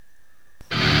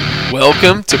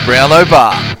Welcome to Brownlow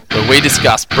Bar, where we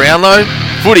discuss Brownlow,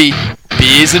 footy,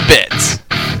 beers and bets.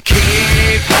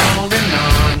 Keep holding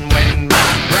on when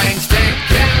my brain's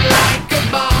ticking like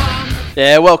a bomb.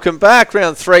 Yeah, welcome back.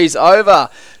 Round 3's over.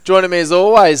 Joining me as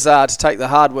always to take the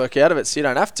hard work out of it so you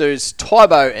don't have to is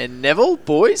Tybo and Neville.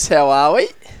 Boys, how are we?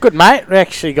 Good, mate. We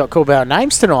actually got called by our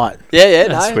names tonight. Yeah,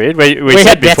 That's no. weird. We We said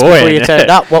had bets before you yeah.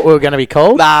 turned up what we were going to be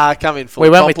called. Nah, come in full.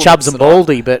 We went with Chubbs and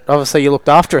Baldy, but obviously you looked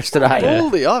after us today.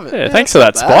 Baldy, I haven't. Yeah, thanks for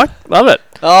that, that's not Spike. Love it.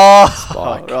 Oh,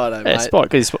 Spike. righto, Yeah, mate.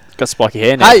 Spike. He's got spiky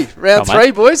hair now. Hey, round Oh, mate.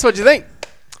 3, boys. What do you think?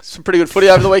 Some pretty good footy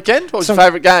over the weekend. What was your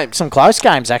favourite game? Some close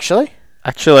games, actually.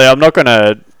 Actually, I'm not going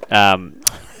to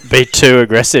be too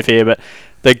aggressive here, but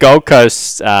the Gold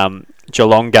Coast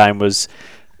Geelong game was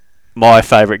my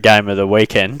favourite game of the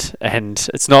weekend, and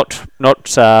it's not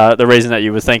the reason that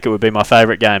you would think it would be my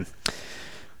favourite game.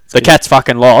 The Cats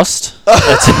fucking lost, but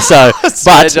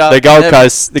the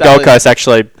Gold Coast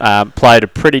actually played a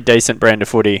pretty decent brand of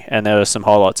footy, and there were some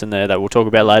highlights in there that we'll talk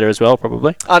about later as well,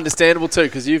 probably. Understandable too,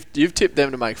 because you've tipped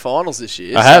them to make finals this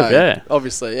year. I have, yeah.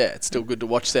 Obviously, yeah, it's still good to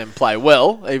watch them play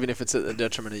well, even if it's at the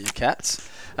detriment of your Cats.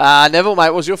 Neville, mate,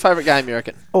 what was your favourite game, you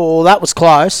reckon? Oh, that was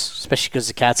close, especially because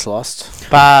the Cats lost.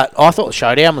 But I thought the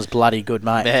showdown was bloody good,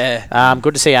 mate. Yeah.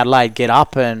 Good to see Adelaide get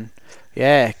up and,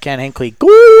 yeah, Ken Hinkley,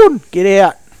 good, get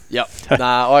out. Yep.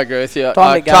 Nah, I agree with you.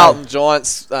 Time to go. Carlton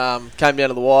Giants came down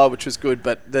to the wire, which was good,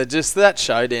 but that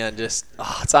showdown it's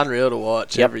unreal to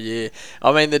watch every year.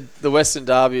 I mean, the Western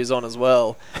Derby is on as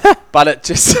well, but it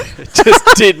just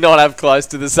did not have close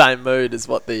to the same mood as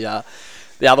what the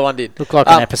other one did. Looked like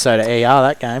an episode of ER,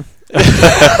 that game.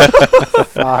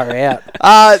 Far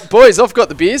out. Boys, I've got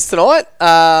the beers tonight.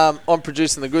 I'm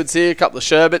producing the goods here, a couple of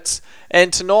sherbets.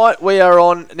 And tonight we're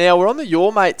on the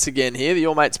Your Mates again here, the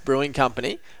Your Mates Brewing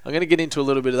Company. I'm going to get into a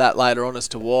little bit of that later on as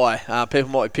to why.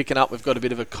 People might be picking up, we've got a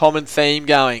bit of a common theme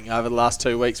going over the last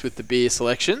 2 weeks with the beer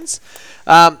selections.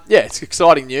 It's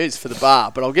exciting news for the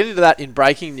bar, but I'll get into that in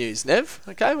breaking news, Nev.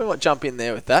 Okay, we might jump in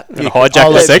there with that. Gonna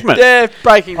hijack the segment. Yeah,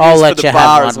 breaking I'll news let for the you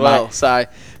bar have as one, well. mate. So,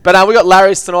 but we got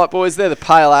Larry's tonight, boys. They're the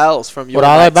Pale Ales from Your What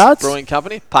are they, Mates buds? Brewing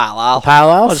Company. Pale Ale. Pale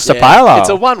ale? Just a Yeah, pale ale? It's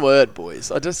a one word,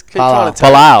 boys. I just keep Pale trying ale. to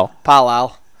tell you. Palau. Pale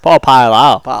Ale. Pale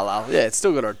ale. Pale Ale. Yeah, it's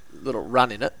still got a little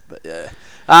run in it, but yeah.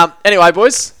 Anyway,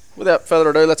 boys, without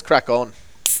further ado, let's crack on.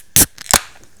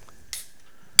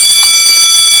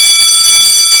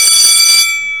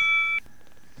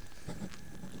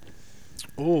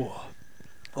 Ooh,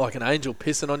 like an angel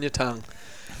pissing on your tongue.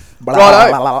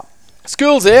 Righto.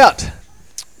 School's out.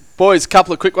 Boys, a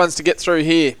couple of quick ones to get through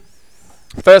here.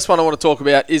 First one I want to talk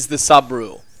about is the sub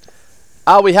rule.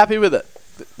 Are we happy with it?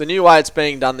 The new way it's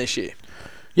being done this year.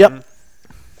 Yep.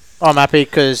 I'm happy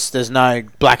because there's no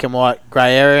black and white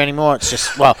grey area anymore. It's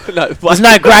just, there's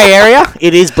no grey area.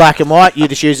 It is black and white. You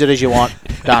just use it as you want.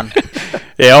 Done.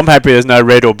 Yeah, I'm happy there's no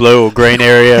red or blue or green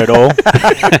area at all.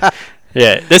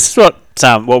 Yeah, this is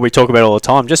what we talk about all the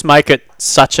time. Just make it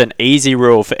such an easy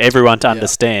rule for everyone to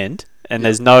understand, and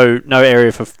there's no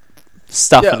area for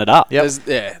stuffing it up.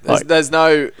 Yep. There's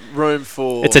no room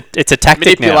for it's a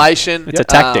tactic manipulation. Now. It's a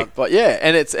tactic. But yeah,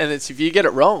 and it's if you get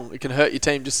it wrong, it can hurt your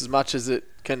team just as much as it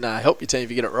can help your team if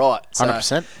you get it right. So,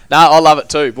 100%. No, I love it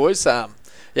too, boys.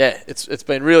 It's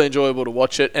been really enjoyable to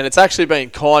watch it, and it's actually been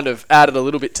kind of added a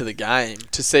little bit to the game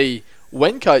to see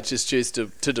when coaches choose to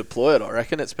deploy it. I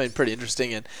reckon it's been pretty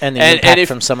interesting, and the impact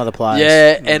from some of the players.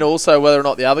 Yeah, and also whether or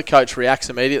not the other coach reacts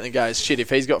immediately and goes, shit, if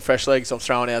he's got fresh legs, I'm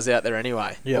throwing ours out there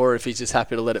anyway. Yep. Or if he's just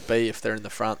happy to let it be if they're in the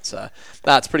front. So,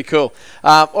 that's pretty cool.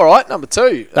 All right, number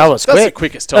 2. That's the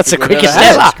quickest topic That's the we've quickest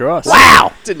ever had. ever. Christ.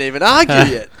 Wow. Didn't even argue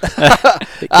yet.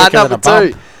 Quicker Number than a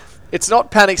 2. bump. It's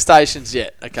not panic stations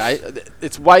yet, okay?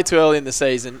 It's way too early in the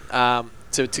season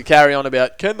to carry on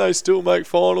about, can they still make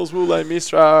finals? Will they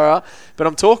miss? Rah, rah, rah. But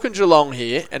I'm talking Geelong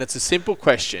here, and it's a simple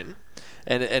question,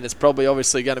 and it's probably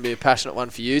obviously going to be a passionate one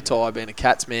for you, Ty, being a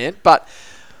Cats man. But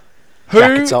who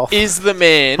Jackets off. is the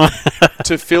man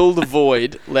to fill the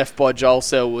void left by Joel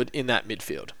Selwood in that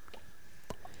midfield?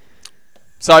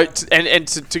 So,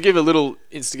 to give a little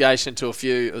instigation to a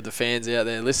few of the fans out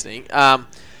there listening,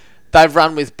 they've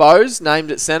run with Bose,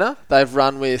 named at centre. They've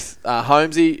run with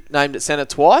Holmesy, named at centre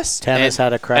twice. Tanner's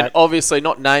had a crack. And obviously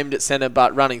not named at centre,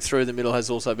 but running through the middle has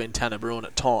also been Tanner Bruin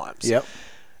at times. Yep.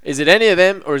 Is it any of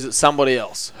them, or is it somebody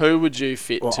else? Who would you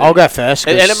fit to? I'll go first.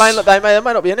 And it may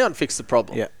not be anyone fix the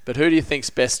problem. Yep. But who do you think's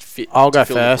best fit? I'll to go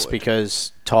fill the first void?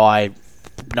 because Ty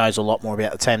knows a lot more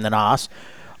about the team than us.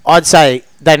 I'd say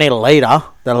they need a leader.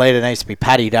 The leader needs to be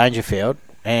Paddy Dangerfield,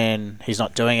 and he's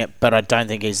not doing it, but I don't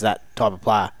think he's that type of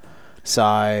player.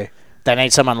 So they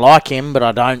need someone like him, but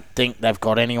I don't think they've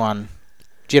got anyone.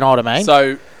 Do you know what I mean?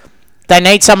 So They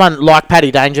need someone like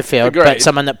Paddy Dangerfield, Agreed. but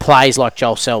someone that plays like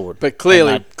Joel Selwood. But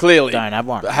clearly, And they don't have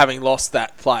one. having lost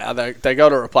that player, they got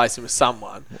to replace him with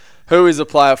someone. Who is a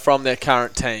player from their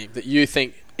current team that you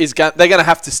think they're going to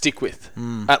have to stick with,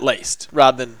 at least,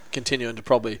 rather than continuing to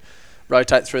probably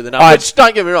rotate through the numbers? Which,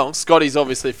 don't get me wrong, Scotty's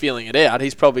obviously feeling it out.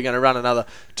 He's probably going to run another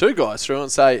 2 guys through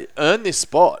and say, earn this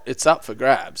spot. It's up for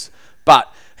grabs.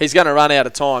 But he's going to run out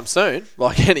of time soon,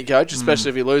 like any coach, especially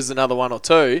if he loses another 1 or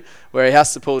 2, where he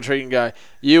has to pull the trigger and go,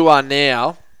 you are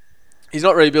now... He's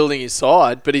not rebuilding his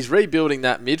side, but he's rebuilding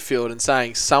that midfield and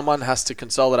saying someone has to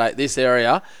consolidate this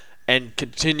area and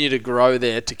continue to grow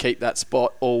there to keep that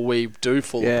spot, or we do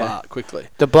fall apart quickly.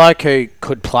 The bloke who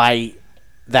could play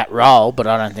that role, but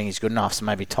I don't think he's good enough, so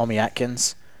maybe Tommy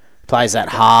Atkins plays that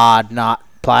hard nut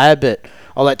player, but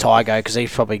I'll let Ty go because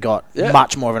he's probably got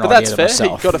much more of an idea than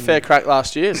myself. He got a fair crack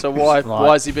last year, so why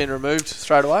has he been removed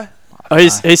straight away? Oh,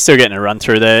 he's still getting a run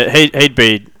through there. He'd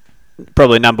be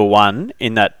probably number 1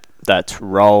 in that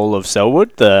role of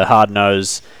Selwood, the hard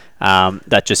nose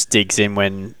that just digs in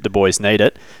when the boys need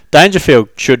it. Dangerfield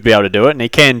should be able to do it, and he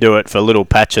can do it for little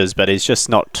patches, but he's just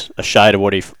not a shade of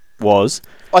what he was.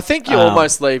 I think you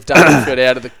almost leave Dangerfield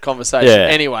out of the conversation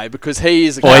anyway, because he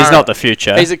is he's not the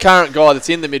future. He's a current guy that's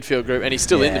in the midfield group, and he's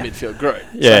still in the midfield group.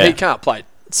 Yeah. So he can't play.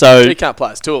 He can't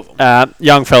play as 2 of them.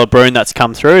 Young fella Broon that's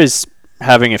come through is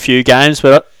having a few games,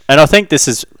 and I think this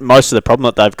is most of the problem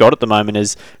that they've got at the moment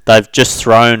is they've just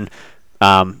thrown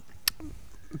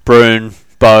Broon,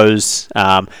 Bose,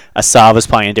 Asava's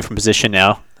playing a different position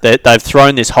now. They've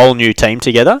thrown this whole new team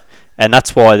together, and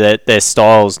that's why their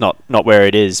style's not where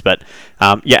it is. But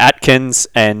Atkins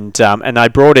and they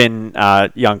brought in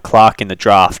young Clark in the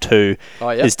draft, who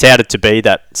is touted to be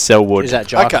that Selwood. Is that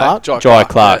Jai Clark? Jai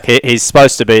Clark. Yeah. He's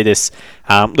supposed to be this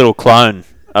little clone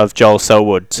of Joel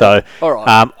Selwood. So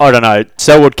I don't know.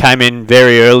 Selwood came in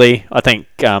very early. I think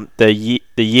the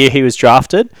year he was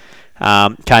drafted,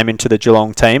 came into the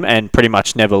Geelong team and pretty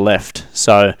much never left.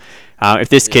 So if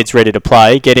this kid's ready to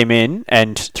play, get him in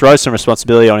and throw some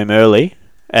responsibility on him early.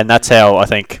 And that's how I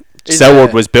think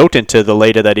Selwood was built into the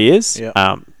leader that he is.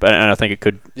 And I think it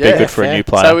could be good for a new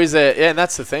player. So is there? Yeah, and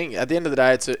that's the thing. At the end of the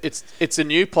day, it's a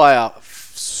new player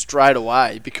straight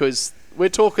away, because we're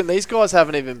talking these guys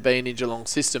haven't even been in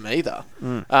Geelong's system either.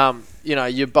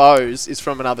 Your Bose is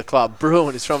from another club.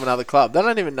 Bruin is from another club. They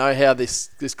don't even know how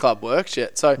this club works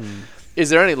yet. So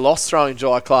is there any loss throwing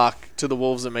Jai Clark to the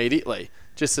Wolves immediately?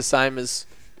 Just the same as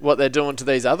what they're doing to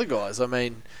these other guys. I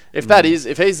mean,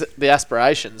 if he's the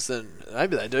aspirations, then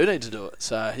maybe they do need to do it.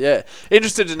 So, yeah.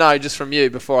 Interested to know, just from you,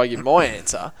 before I give my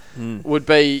answer, would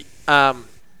be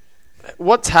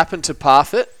what's happened to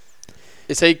Parfitt?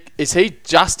 Is he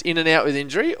just in and out with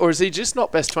injury, or is he just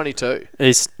not best 22?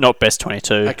 He's not best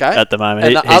 22 at the moment.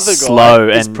 And the he's other guy slow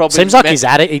and probably seems like he's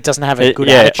at it. He doesn't have a good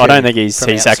attitude. I don't think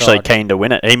he's actually keen to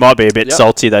win it. He might be a bit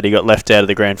salty that he got left out of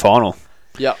the grand final.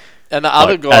 Yep. And the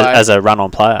other guy as a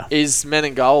run-on player is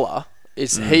Menengola.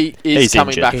 He's coming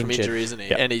injured. back from injury, isn't he?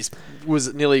 Yep. And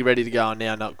was nearly ready to go, and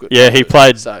now not good. Yeah, he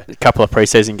played a couple of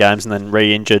preseason games and then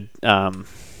re-injured.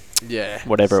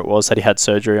 Whatever it was that he had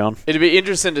surgery on. It'd be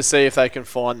interesting to see if they can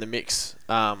find the mix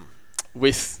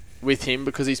with him,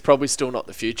 because he's probably still not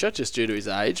the future just due to his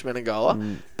age,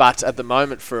 Menengola. But at the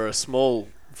moment, for a small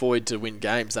void to win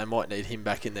games, they might need him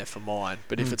back in there for mine.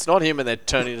 But if it's not him and they're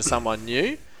turning to someone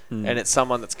new, and it's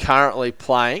someone that's currently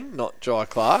playing, not Jai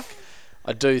Clark,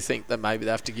 I do think that maybe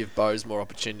they have to give Bose more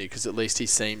opportunity, because at least he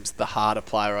seems the harder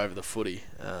player over the footy.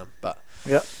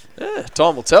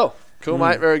 Time will tell. Cool,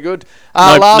 mate. Very good.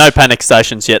 No panic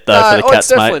stations yet, though, for the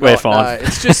Cats, mate. We're fine. No,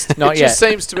 it's just just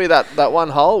seems to be that one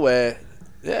hole where,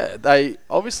 they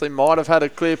obviously might have had a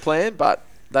clear plan, but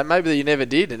maybe they never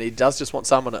did, and he does just want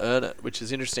someone to earn it, which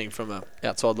is interesting from an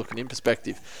outside looking in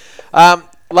perspective.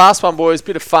 Last one, boys,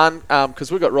 bit of fun, because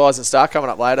we've got Rise and Star coming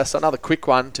up later, so another quick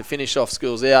one to finish off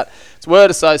schools out. It's word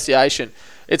association.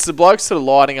 It's the blokes that are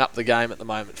lighting up the game at the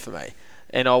moment for me,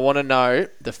 and I want to know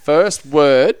the first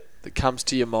word that comes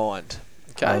to your mind.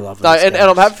 Okay. I love those and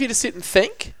I'm happy for you to sit and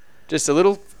think. Just a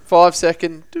little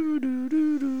 5-second do do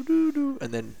do do do do,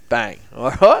 and then bang. All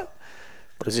right.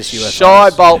 What is this? UFOs? Shy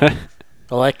bolt.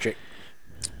 Electric.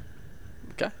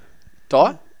 Okay.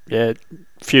 Ty. Yeah.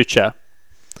 Future.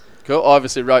 Cool. I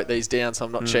obviously wrote these down, so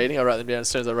I'm not cheating. I wrote them down as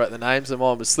soon as I wrote the names, and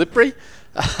mine was slippery.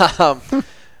 Cozzy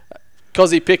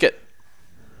Pickett.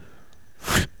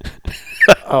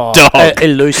 Dog.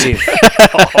 Elusive.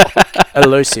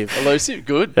 Elusive. Elusive.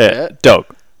 Good. Yeah. Dog.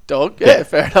 Yeah,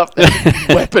 fair enough.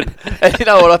 Weapon. And you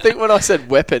know what? I think when I said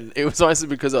weapon, it was mostly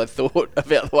because I thought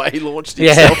about the way he launched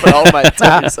himself and old mate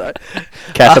too. So.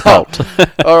 Catapult.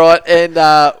 All right. And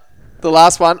the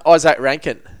last one, Isaac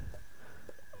Rankin.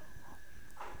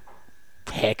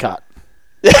 Haircut.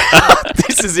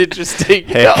 This is interesting.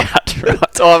 Haircut, right.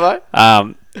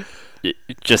 Tymo?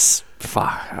 Just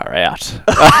far out.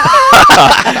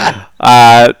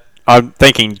 I'm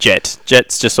thinking Jet.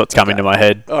 Jet's just what's coming to my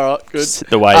head. All right, good. Just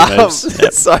the way he moves. Yep.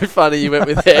 It's so funny you went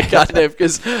with haircut, Nev,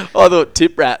 because I thought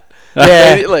tip rat. Yeah,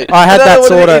 Immediately. I had don't know that what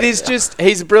sort of. It is just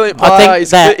he's a brilliant player. I think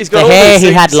he's that he's got the all hair these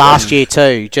he had things. last year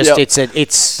too. Just Yep.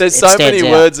 it's. There's it so many stands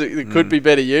out. words that could be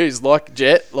better used, like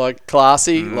jet, like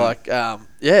classy, like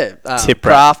Tip rat.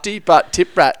 crafty, but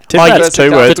tip rat. Tip rat's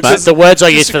two words, mate. The words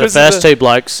I just used for the because of first two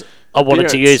blokes, I wanted to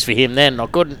appearance. use for him. Then I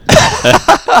couldn't.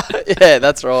 Yeah,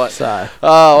 that's right. So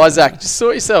Oh, Isaac, just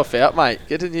sort yourself out, mate.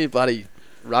 Get a new bloody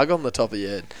rug on the top of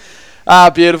your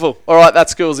head. Beautiful. All right, that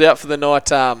school's out for the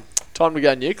night. Time to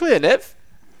go nuclear, Nev.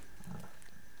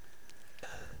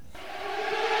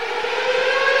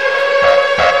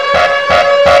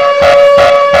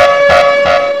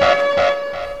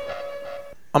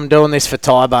 I'm doing this for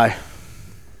Tybo.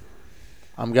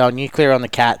 I'm going nuclear on the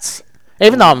Cats,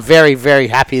 even though I'm very, very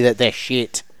happy that they're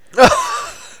shit.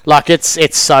 Like it's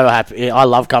so happy. I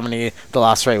love coming here the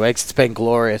last 3 weeks. It's been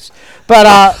glorious. But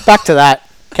back to that,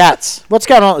 Cats. What's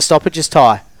going on at the stoppages,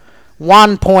 Ty?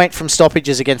 1 point from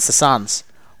stoppages against the Suns.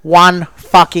 1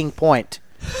 fucking point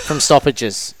from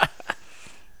stoppages.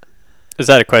 Is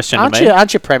that a question to me?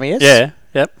 Aren't you premiers? Yeah.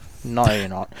 Yep. No, you're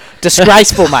not.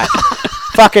 Disgraceful, mate.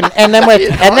 Fucking, and then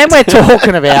we're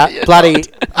talking about bloody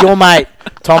your mate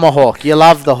Tomahawk. You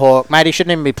love the Hawk, mate. He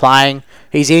shouldn't even be playing.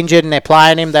 He's injured, and they're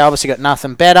playing him. They obviously got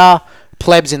nothing better.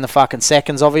 Plebs in the fucking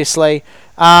seconds, obviously.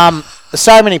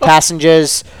 So many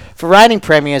passengers for reigning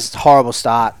premiers. It's a horrible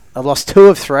start. I've lost 2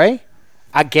 of 3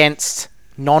 against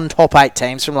non-top 8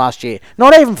 teams from last year.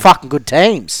 Not even fucking good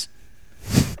teams.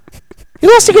 You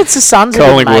lost against the Suns.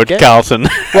 Collingwood, Carlton.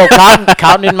 Well,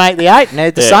 Carlton didn't make the 8. Now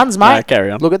the Yeah, Suns, mate. no,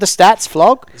 carry on. Look at the stats,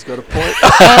 Flog. He's got a point.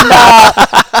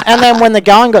 And then when the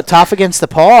going got tough against the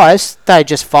Pies, they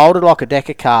just folded like a deck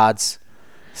of cards.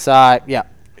 So, yeah.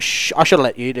 I should have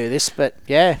let you do this, but,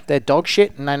 yeah, they're dog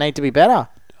shit and they need to be better.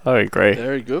 I agree.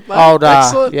 Very good, mate. Old,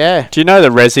 Excellent. yeah. Do you know the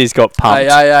Rezzies got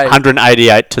pumped? Hey.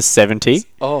 188 to 70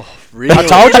 Oh, really? I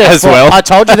told you As well. I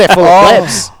told you they're full of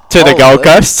plebs. to the Holy. Gold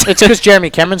Coast. It's because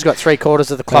Jeremy Cameron's got 3/4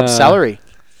 of the club's salary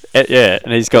Yeah,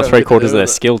 and he's got Gotta 3/4 do of their it.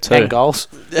 skill too. and goals.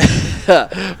 All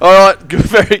right, good,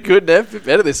 very good, Nev. Bit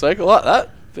better this week. I like that.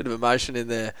 Bit of emotion in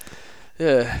there.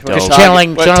 Yeah, Just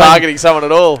channeling- weren't targeting someone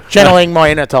at all. Channeling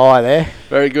my inner Ty there.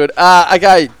 Very good.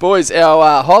 Okay, boys,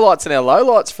 our highlights and our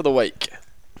lowlights for the week.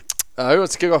 Who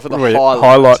wants to kick off with the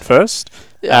Highlight first.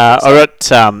 Yeah, I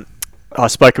think I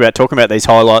spoke about talking about these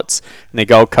highlights in the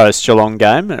Gold Coast Geelong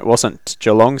game, and it wasn't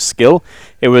Geelong's skill.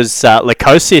 It was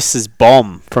Lukosius's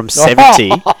bomb from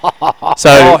 70.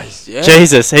 So, yeah.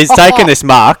 Jesus, he's taken this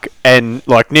mark and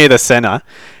like near the centre,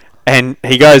 and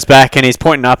he goes back and he's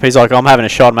pointing up. He's like, I'm having a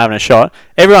shot.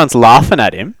 Everyone's laughing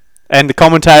at him. And the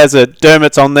commentators are,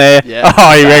 Dermot's on there. Yeah.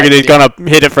 Oh, you reckon he's going to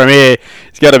hit it from here?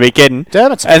 He's got to be kidding.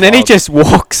 Dermot's a And then he flog. just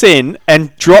walks in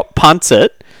and drop punts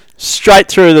it straight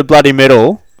through the bloody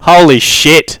middle. Holy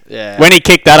shit. Yeah. When he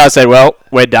kicked that, I said, well,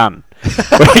 we're done.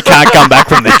 We can't come back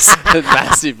from this.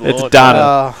 Massive It's launch. done.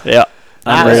 Oh, Yeah.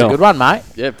 that's a Unreal. good one, mate.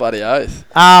 Yeah, bloody oath.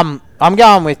 I'm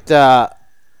going with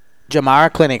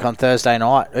Jamara Clinic on Thursday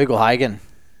night. Ugle Hagen,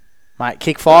 mate,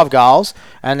 kicked 5 goals,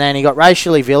 and then he got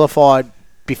racially vilified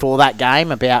before that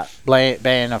game about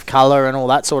being of colour and all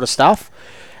that sort of stuff.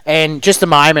 And just the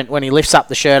moment when he lifts up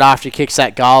the shirt after he kicks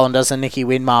that goal and does a Nicky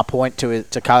Winmar point to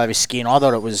colour his skin, I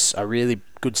thought it was a really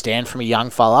good stand from a young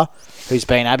fella who's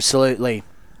been absolutely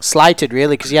slated,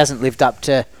 really, because he hasn't lived up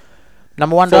to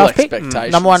number 1 Full draft pick.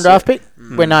 expectations, Number 1 yeah. draft pick,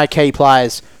 when no key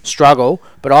players struggle.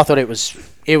 But I thought it was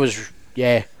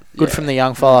good from the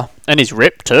young fella. And he's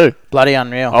ripped too. Bloody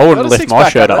unreal. I wouldn't Got a lift my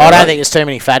six-pack shirt up up. I don't think there's too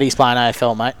many fatties playing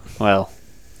AFL, mate. Well,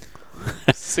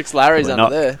 6 Larrys Probably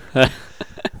under there.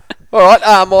 All right,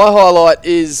 my highlight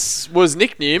was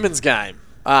Nick Newman's game.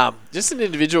 Just an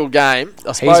individual game.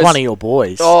 I suppose. He's one of your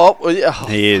boys. Oh, well, yeah.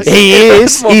 he is. He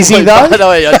is? Is he though? No,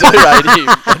 I do rate him.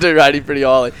 I do rate him pretty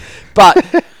highly. But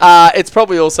it's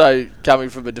probably also coming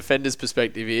from a defender's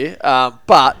perspective here.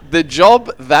 But the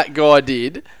job that guy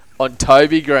did on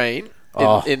Toby Green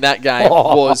in that game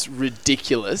was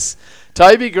ridiculous.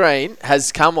 Toby Green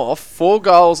has come off 4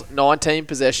 goals, 19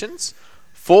 possessions,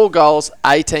 4 goals,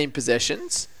 18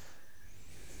 possessions,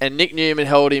 and Nick Newman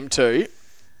held him to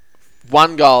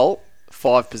 1 goal,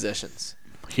 5 possessions.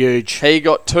 Huge. He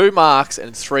got 2 marks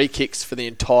and 3 kicks for the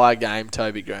entire game,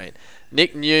 Toby Green.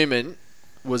 Nick Newman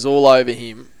was all over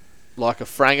him like a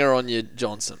franger on your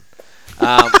Johnson.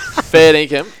 Fair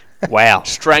dinkum. Wow.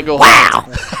 Stranglehold.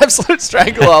 Absolute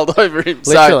stranglehold over him.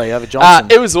 Literally, over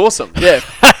Johnson. It was awesome, yeah.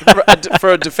 For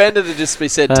a defender to just be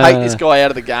said, take this guy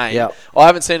out of the game. Yep. I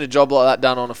haven't seen a job like that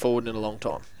done on a forward in a long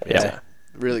time. Yeah. So,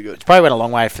 really good. Probably went a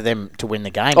long way for them to win the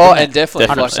game. Oh, didn't and it? definitely.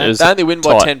 Definitely. It was They only win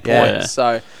by tight. 10 Yeah. points.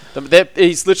 So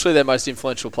he's literally their most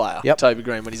influential player, Yep. Toby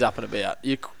Green, when he's up and about.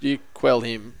 You quell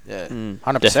him. Yeah.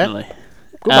 100%. Definitely.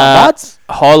 Good one, buds.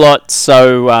 Highlights.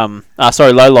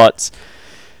 Lowlights.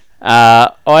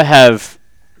 I have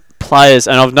players,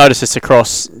 and I've noticed this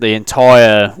across the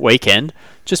entire weekend,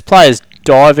 just players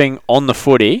diving on the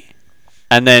footy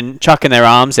and then chucking their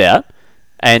arms out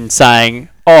and saying,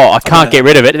 I can't get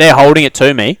rid of it. They're holding it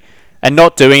to me and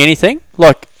not doing anything.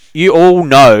 Like, you all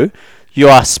know you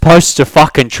are supposed to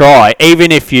fucking try.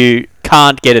 Even if you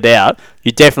can't get it out,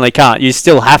 you definitely can't. You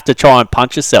still have to try and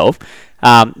punch yourself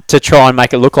to try and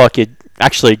make it look like you're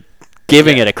actually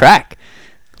giving it a crack.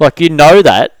 Like, you know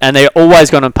that, and they're always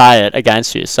going to pay it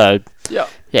against you. So, Yeah.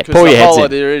 yeah, Because pull the your heads whole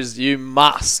in. idea is you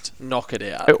must knock it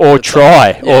out. Or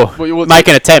try, Yeah. or Well, make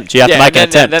an attempt. You have to make an and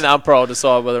attempt. then the umpire will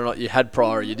decide whether or not you had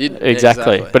prior or you didn't.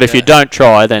 Exactly. Yeah, But if you Yeah. don't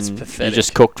try, then you're pathetic.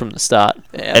 just cooked from the start.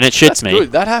 Yeah, and it shits that's me.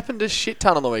 Good. That happened a shit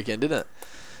ton on the weekend, didn't it?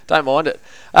 Don't mind it.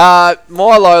 My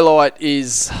low light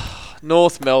is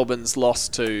North Melbourne's loss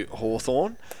to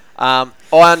Hawthorn. I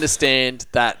understand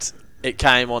that it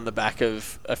came on the back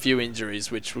of a few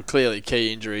injuries, which were clearly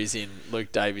key injuries in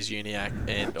Luke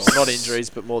Davies-Uniacke, or not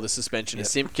injuries, but more the suspension of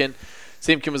Simpkin.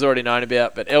 Simpkin was already known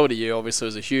about, but LDU obviously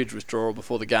was a huge withdrawal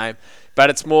before the game.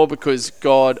 But it's more because,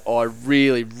 God, I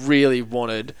really, really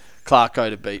wanted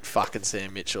Clarko to beat fucking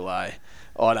Sam Mitchell, eh?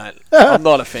 I'm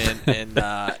not a fan, and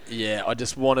I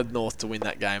just wanted North to win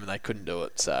that game, and they couldn't do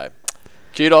it. So,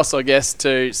 kudos, I guess,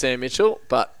 to Sam Mitchell,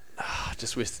 but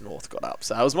just wish North got up.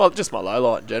 So it was just my low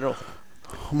light in general.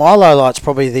 My low light's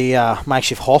probably the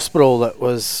makeshift hospital that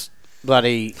was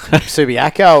bloody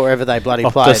Subiaco, or wherever they bloody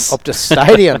played, Optus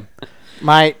Stadium.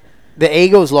 Mate, the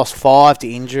Eagles lost 5 to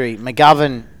injury.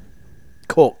 McGovern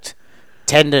cooked.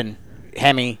 Tendon,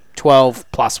 hemi,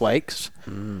 12 plus weeks.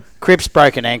 Cripps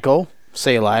broken ankle.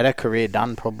 See you later. Career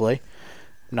done, probably.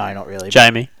 No, not really.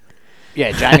 Jamie.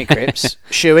 Yeah, Jamie Cripps.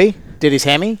 Shuey did his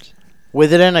hemi.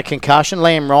 Witherden, a concussion.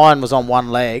 Liam Ryan was on one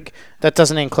leg. That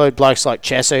doesn't include blokes like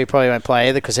Chesser, who probably won't play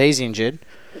either because he's injured.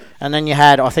 And then you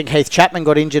had, I think Heath Chapman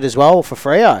got injured as well for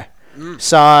Freo.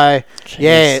 So,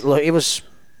 yeah, look, it was...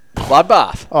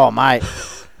 Bloodbath. Oh, mate.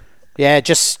 Yeah,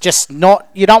 just not...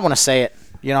 You don't want to see it.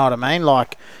 You know what I mean?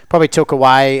 Like, probably took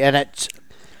away, and it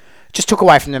just took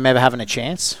away from them ever having a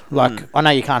chance. Like, I know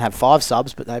you can't have 5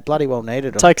 subs, but they bloody well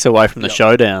needed them. Takes away from the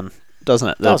showdown, doesn't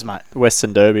it? It does, mate.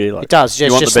 Western Derby. Like, It does. you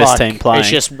It's want just the best like, team playing. It's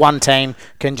just one team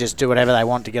can just do whatever they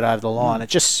want to get over the line. It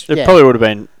just... It yeah, probably would have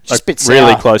been Just a bit a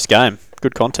really sour. close game.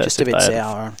 Good contest. just a if bit they had-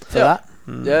 sour for Yeah. that.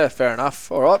 Yeah, fair enough.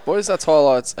 All right, boys, that's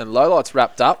highlights and lowlights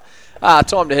wrapped up.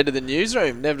 Time to head to the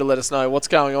newsroom. Never to let us know what's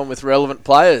going on with relevant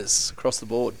players across the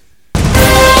board.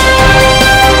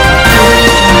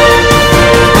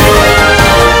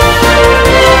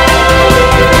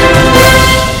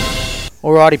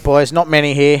 Alrighty, boys. Not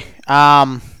many here.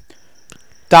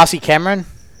 Darcy Cameron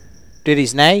did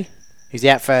his knee. He's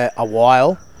out for a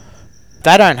while.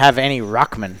 They don't have any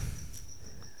ruckman.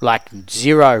 Like,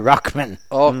 0 ruckman.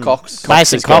 Oh, Cox.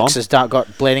 Mason is Cox gone. has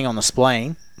got bleeding on the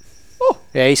spleen. Oh.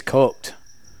 Yeah, he's cooked.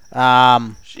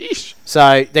 Sheesh.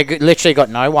 So they literally got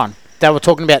no one. They were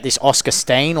talking about this Oscar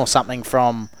Steen or something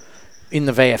from in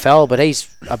the VFL, but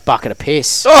he's a bucket of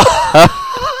piss.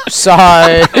 So,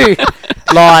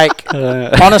 like,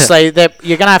 honestly, you're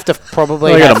going to have to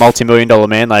probably They got have, a multi-million-dollar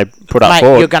man they put up mate,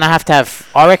 forward. you're going to have,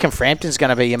 I reckon Frampton's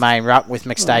going to be your main ruck with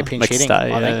McStay pinch hitting,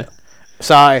 McStay, I yeah. think.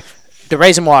 So, the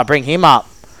reason why I bring him up,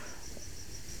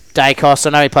 Dacos, I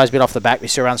know he plays a bit off the back, but he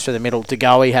still runs through the middle.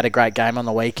 DeGoey had a great game on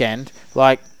the weekend.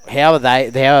 Like, how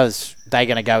is they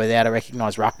going to go without a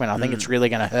recognised ruckman? I think it's really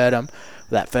going to hurt them with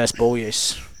that first ball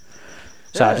use.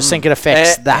 So I just think it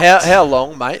affects that. How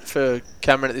long, mate, for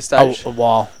Cameron at this stage? A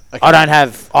while. Okay.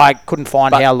 I couldn't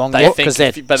find But how long they yet think because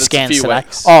they're but it's a scans few today.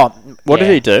 weeks. Oh, What did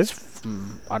yeah, he do?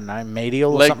 I don't know,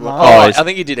 medial or Leg something work. like that. Oh, he's- I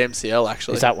think he did MCL,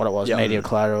 actually. Is that what it was? Yeah. Medial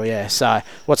collateral, yeah. So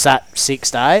what's that,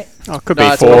 6 to 8? Oh, it could No,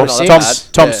 be it's 4. probably not that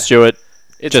Tom bad. Stewart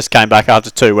It's- just came back after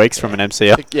 2 weeks from an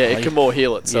MCL. Yeah, it can more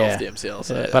heal itself, Yeah. the MCL.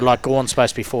 So, But like Gorn's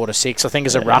supposed to be 4 to 6. I think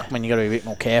as a ruckman, you got to be a bit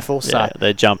more careful. So, Yeah,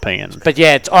 they're jumping and but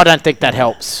yeah, I don't think that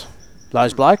helps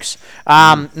those blokes.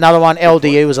 Another one,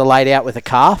 LDU was a laid out with a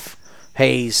calf.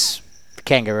 He's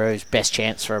Kangaroo's best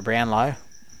chance for a Brownlow.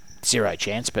 0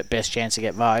 chance, but best chance to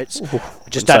get votes.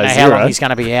 Just don't know say how long 0. he's going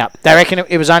to be out. They reckon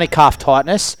it was only calf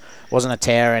tightness, wasn't a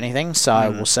tear or anything.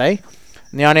 So we'll see.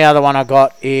 And the only other one I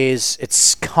got is,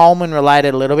 it's Coleman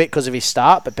related a little bit because of his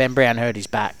start, but Ben Brown hurt his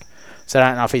back. So I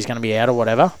don't know if he's going to be out or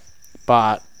whatever.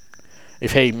 But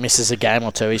if he misses a game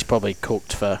or two, he's probably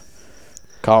cooked for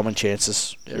Coleman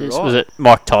chances. Yeah, Yes, right. was it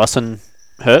Mike Tyson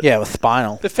hurt? Yeah, with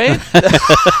spinal. The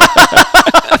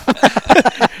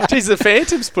Jeez, the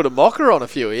Phantoms put a mocker on a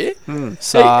few here.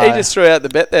 So He just threw out the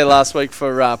bet there last week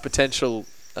for potential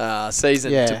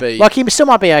season yeah. to be Like, he still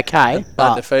might be okay.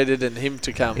 But undefeated and him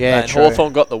to come. Yeah, and true.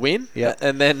 Hawthorn got the win. Yep.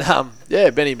 And then,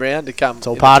 Benny Brown to come. it's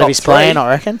all part of his plan, I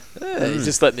reckon. Yeah, he's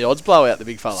just letting the odds blow out, the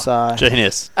big fella. So,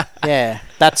 Genius. yeah,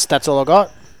 that's all I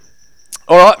got.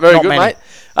 All right, very Not good, many. mate.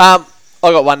 I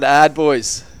got one to add,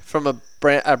 boys, from a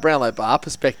Brownlow Bar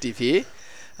perspective here.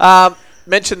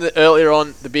 Mentioned that earlier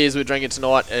on the beers we're drinking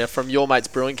tonight from Your Mates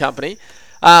Brewing Company.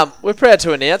 We're proud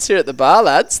to announce here at the bar,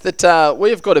 lads, that we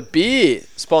have got a beer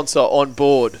sponsor on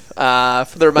board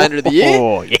for the remainder of the year.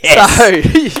 Oh, yes. So,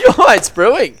 Your Mates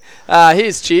Brewing.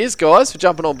 Here's cheers, guys, for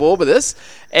jumping on board with us.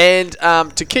 And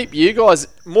to keep you guys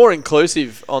more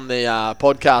inclusive on the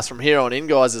podcast from here on in,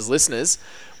 guys, as listeners,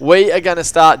 we are going to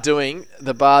start doing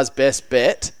the bar's best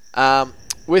bet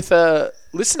with a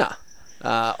listener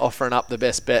offering up the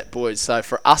best bet, boys. So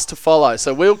for us to follow.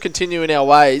 So we'll continue in our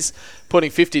ways,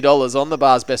 putting $50 on the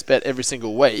bar's best bet every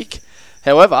single week.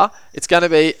 However, it's going to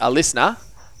be a listener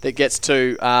that gets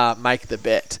to make the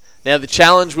bet. Now, the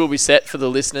challenge will be set for the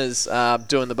listeners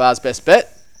doing the bar's best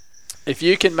bet. If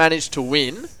you can manage to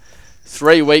win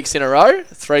 3 weeks in a row,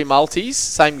 3 multis,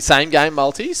 same game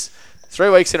multis,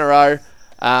 3 weeks in a row,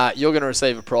 you're going to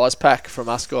receive a prize pack from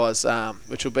us, guys,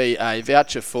 which will be a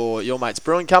voucher for Your Mates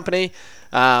Brewing Company,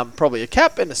 probably a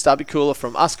cap and a stubby cooler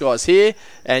from us guys here,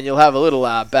 and you'll have a little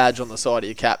badge on the side of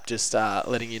your cap just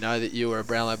letting you know that you were a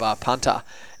Brownlow Bar punter.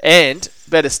 And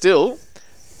better still,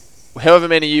 however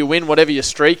many you win, whatever your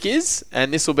streak is,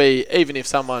 and this will be even if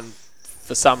someone,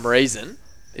 for some reason,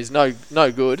 is no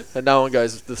good and no one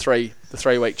goes the 3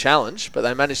 week challenge, but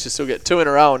they manage to still get 2 in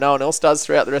a row and no one else does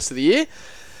throughout the rest of the year.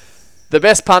 The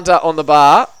best punter on the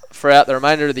bar throughout the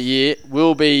remainder of the year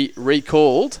will be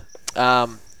recalled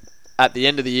at the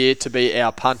end of the year to be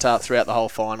our punter throughout the whole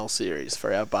final series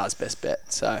for our bar's best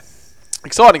bet. So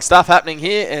exciting stuff happening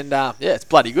here, and it's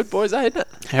bloody good, boys, isn't it?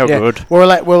 How good.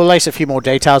 We'll release a few more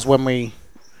details when we're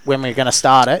going to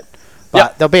start it. But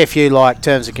Yep. there'll be a few like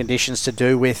terms and conditions to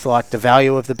do with like the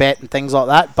value of the bet and things like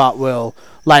that. But we'll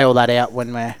lay all that out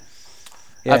when we're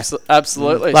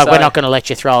Absolutely. Like, So- we're not going to let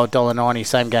you throw a $1.90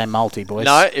 same game multi, boys.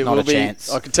 No, it not will a be. chance.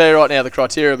 I can tell you right now, the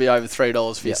criteria will be over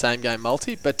 $3 for your Yep. same game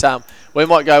multi. But we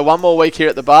might go one more week here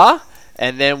at the bar,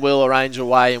 and then we'll arrange a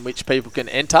way in which people can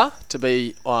enter to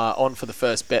be on for the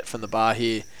first bet from the bar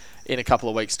here in a couple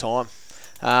of weeks' time.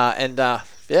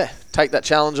 Take that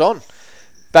challenge on.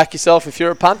 Back yourself if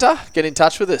you're a punter. Get in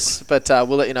touch with us, but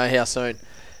we'll let you know how soon.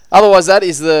 Otherwise, that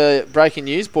is the breaking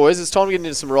news, boys. It's time to get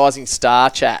into some Rising Star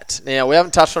chat. Now, we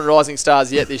haven't touched on Rising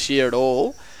Stars yet this year at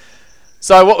all.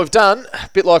 So what we've done, a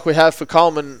bit like we have for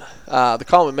Coleman, the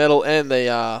Coleman medal and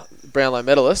the Brownlow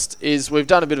medalist, is we've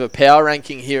done a bit of a power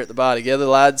ranking here at the bar together,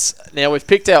 lads. Now, we've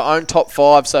picked our own top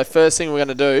 5. So first thing we're going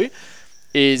to do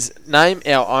is name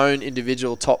our own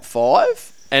individual top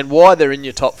 5 and why they're in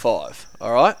your top 5.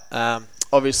 All right?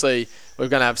 Obviously, we're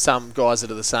going to have some guys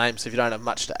that are the same, so if you don't have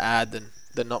much to add, then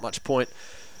not much point.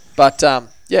 But,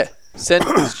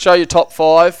 show your top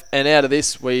 5, and out of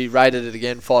this, we rated it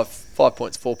again, 5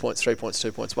 points, 4 points, 3 points,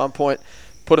 2 points, 1 point,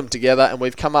 put them together, and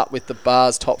we've come up with the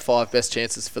bar's top 5 best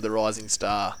chances for the Rising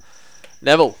Star.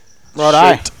 Neville.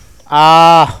 Righto. shoot.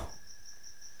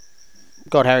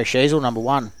 Got Harry Sheasel, number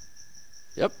 1.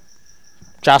 Yep.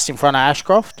 Just in front of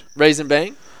Ashcroft. Reason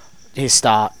being? His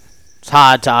start. It's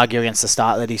hard to argue against the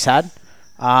start that he's had.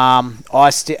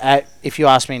 If you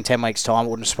ask me in 10 weeks' time, it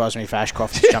wouldn't surprise me if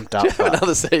Ashcroft has jumped up. But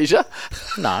Another seizure.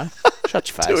 no,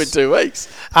 shut your 2 in face. 2 weeks.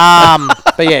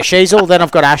 But yeah, Sheasel. Then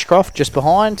I've got Ashcroft just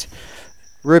behind.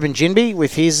 Ruben Jinby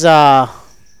with his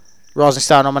Rising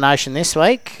Star nomination this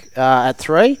week at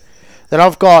 3. Then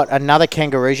I've got another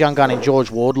Kangaroos young gun in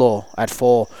George Wardlaw at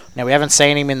 4. Now we haven't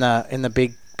seen him in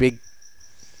the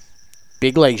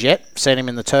big leagues yet. Seen him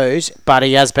in the 2s, but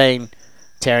he has been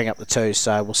tearing up the 2s,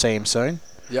 so we'll see him soon.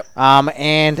 Yep.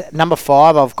 And number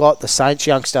 5, I've got the Saints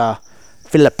youngster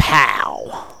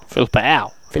Philippau.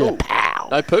 Philippau.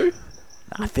 No poo?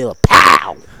 No,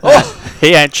 Philippau.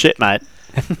 He ain't shit, mate.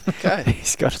 Okay.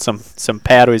 He's got some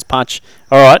power to his punch.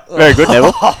 All right, very good,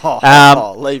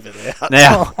 Neville. Leave it out.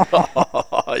 Now,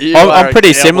 You are I'm a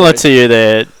pretty cowboy. similar to you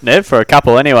there, Nev, for a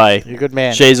couple anyway. You're a good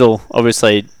man. Sheasel,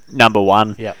 obviously, number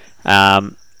 1. Yep.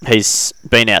 He's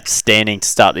been outstanding to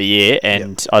start the year,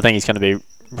 and I think he's going to be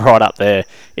right up there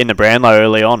in the Brownlow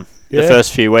early on. Yeah. the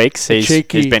first few weeks. He's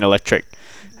cheeky. been electric.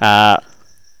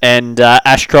 And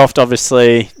Ashcroft,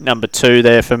 obviously, number 2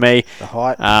 there for me. The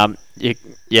height. And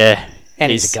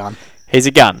he's a gun. He's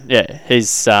a gun, yeah.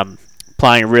 He's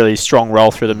playing a really strong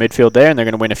role through the midfield there, and they're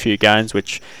going to win a few games,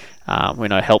 which we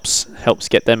know helps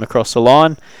get them across the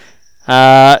line.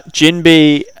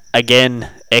 Jinby, again,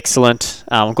 excellent.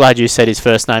 I'm glad you said his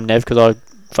first name, Nev, because I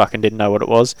fucking didn't know what it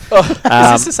was. Is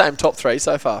this the same top 3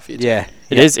 so far for you? Yeah.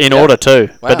 It is in order too,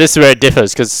 Wow. but this is where it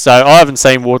differs, because so I haven't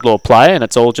seen Wardlaw play, and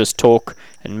it's all just talk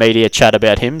and media chat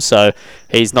about him, so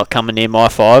he's not coming near my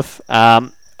 5.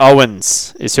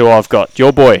 Owens is who I've got.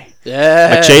 Your boy.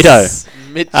 Yes. Machito.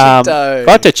 Machito.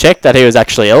 I had to check that he was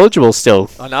actually eligible still.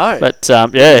 I know. But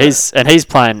he's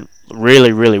playing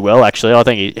really, really well actually. I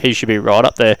think he should be right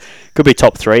up there. Could be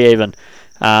top 3 even.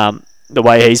 The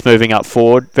way he's moving up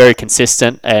forward, very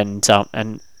consistent, and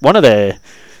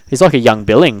he's like a young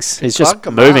Billings. He's just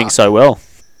moving so well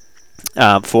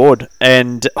forward.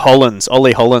 And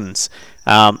Ollie Hollins,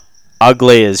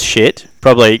 ugly as shit.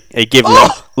 Probably he give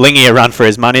Lingy a run for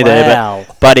his money there,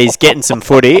 but he's getting some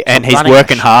footy and he's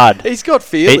working hard. He's got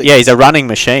feeling. He's a running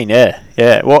machine. Yeah.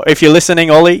 Well, if you're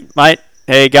listening, Ollie, mate,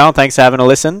 there you go. And thanks for having a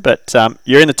listen. But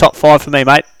you're in the top 5 for me,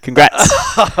 mate. Congrats.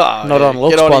 Not on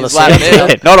looks, Get on by the his lap sound. now.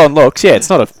 Yeah, not on looks. Yeah, it's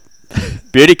not a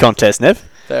beauty contest, Nev.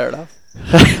 Fair enough.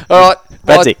 All right,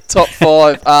 my Badsy. top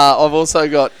 5. I've also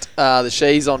got the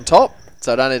Shees on top,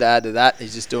 so I don't need to add to that.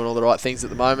 He's just doing all the right things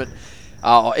at the moment.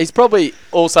 He's probably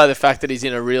also the fact that he's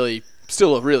in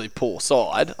still a really poor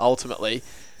side. Ultimately,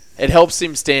 it helps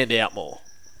him stand out more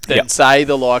than say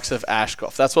the likes of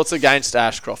Ashcroft. That's what's against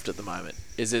Ashcroft at the moment.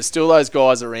 Is there's still those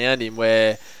guys around him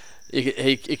where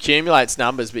he accumulates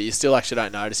numbers, but you still actually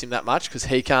don't notice him that much because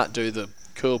he can't do the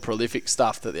cool, prolific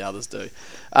stuff that the others do.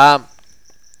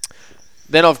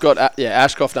 Then I've got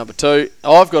Ashcroft number 2.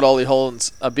 I've got Ollie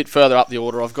Hollins a bit further up the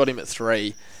order. I've got him at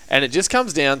 3, and it just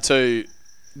comes down to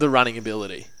the running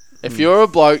ability. If you're a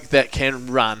bloke that can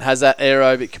run, has that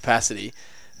aerobic capacity,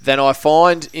 then I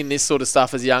find in this sort of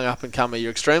stuff as a young up-and-comer, you're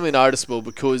extremely noticeable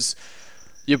because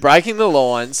you're breaking the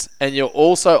lines and you're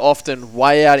also often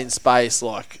way out in space,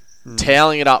 like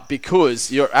toweling it up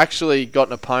because you're actually got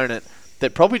an opponent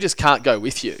that probably just can't go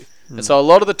with you. And so a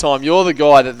lot of the time, you're the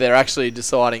guy that they're actually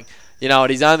deciding, you know what,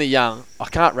 he's only young. I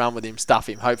can't run with him, stuff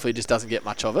him. Hopefully he just doesn't get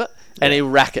much of it. And he'll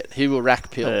rack it. He will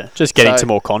rack pill. Yeah, just getting to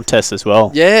more contests as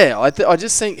well. Yeah, I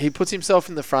just think he puts himself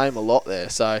in the frame a lot there.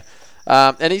 So,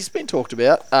 and he's been talked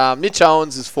about. Mitch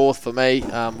Owens is 4th for me.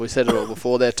 We said it all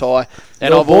before there, Ty.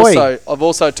 And I've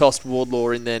also tossed Wardlaw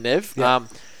in there, Nev. Yep.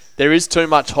 There is too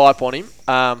much hype on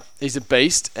him. He's a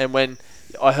beast. And when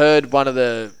I heard one of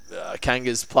the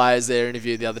Kangas players there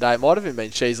interviewed the other day, it might have even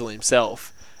been Sheasel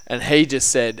himself, and he just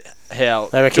said how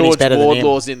George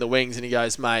Wardlaw's in the wings, and he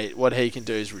goes, mate, what he can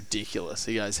do is ridiculous.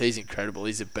 He goes, he's incredible,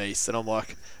 he's a beast. And I'm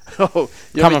like, you'll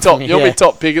be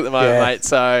top pick at the moment, mate.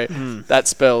 So that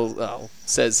spell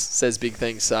says big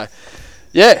things. So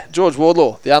yeah, George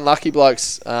Wardlaw, the unlucky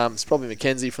blokes. It's probably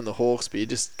Mackenzie from the Hawks, but you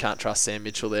just can't trust Sam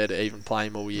Mitchell there to even play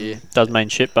him all year. Doesn't mean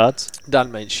shit, buds.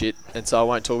 Doesn't mean shit, and so I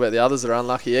won't talk about the others that are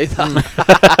unlucky either.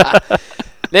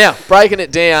 Now, breaking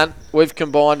it down, we've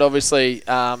combined, obviously,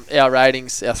 our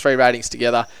 3 ratings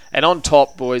together. And on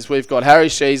top, boys, we've got Harry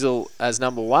Sheasel as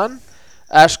number 1,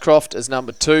 Ashcroft as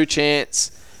number 2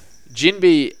 chance,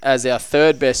 Jinby as our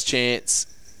 3rd best chance.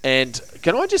 And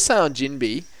can I just say on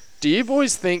Jinby, do you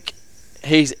boys think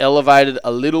he's elevated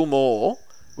a little more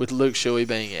with Luke Shuey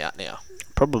being out now?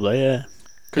 Probably, yeah.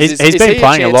 He's been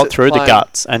playing a lot through the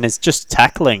guts, and it's just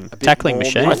tackling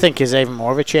machine. I think he's even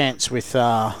more of a chance with...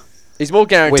 he's more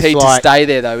guaranteed to stay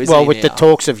there, though, isn't he? Well, with the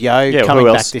talks of Yo coming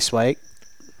back this week.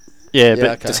 Yeah,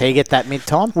 but does he get that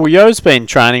mid-time? Well, Yo's been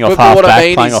training off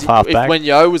half-back, playing off half-back. When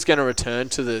Yo was going to return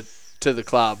to the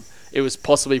club, it was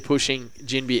possibly pushing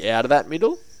Jinby out of that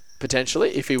middle,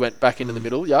 potentially, if he went back into the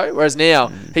middle, Yo. Whereas now,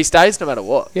 he stays no matter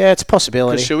what. Yeah, it's a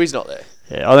possibility. Because Shuey's not there.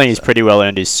 Yeah, I think he's pretty well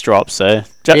earned his stripes there.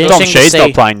 Dom Shee's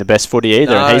not playing the best footy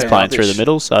either, and he's playing through the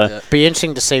middle. So be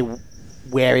interesting to see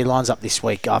where he lines up this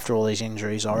week after all these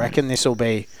injuries. I reckon this will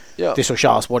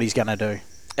show us what he's going to do.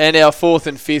 And our 4th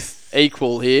and 5th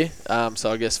equal here.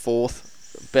 So I guess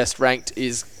 4th best ranked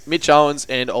is Mitch Owens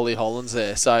and Ollie Hollins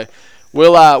there. So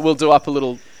we'll do up a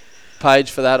little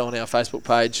page for that on our Facebook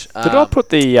page. Did I put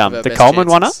the Coleman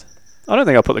one up? I don't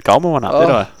think I put the Coleman one up, did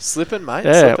I? Slipping, mate.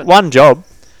 Yeah, slipping. One job.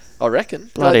 I reckon.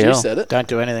 Bloody Glad you hell. said it. Don't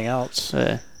do anything else.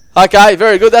 Yeah. Okay,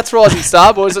 very good. That's Rising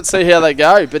Star, boys. Let's see how they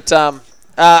go. But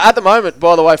at the moment,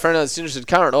 by the way, for anyone that's interested,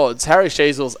 current odds, Harry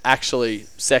Sheasel's actually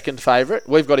 2nd favourite.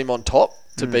 We've got him on top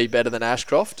to be better than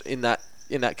Ashcroft in that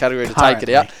in that category to take it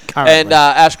out. Currently. And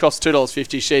Ashcroft's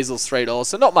 $2.50, Sheasel's $3.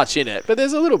 So not much in it, but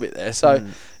there's a little bit there. So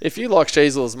if you like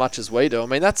Sheasel as much as we do, I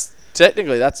mean, that's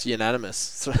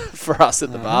unanimous for us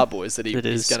at the bar, boys, that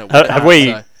he's going to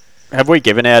win. Have we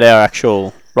given out our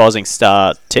actual Rising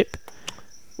Star tip?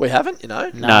 We haven't,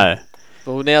 No.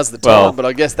 Well, now's the time, but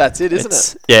I guess that's it, isn't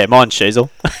it? Yeah, mine's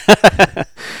Sheasel.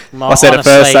 I said it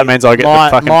first, that means I get the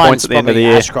fucking points at the end of the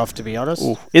year. Ashcroft, to be honest.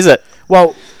 Ooh, is it?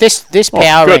 Well, this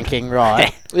power good. ranking,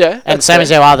 right? Yeah. And same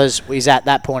as our others is at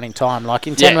that point in time. Like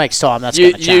in 10 weeks' time, that's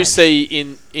going to change. You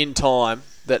see in time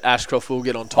that Ashcroft will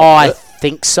get on top I of it.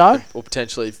 think so. Or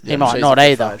potentially... He might not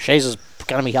either. She's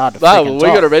going to be hard to well, freaking we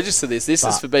got to top. register this. This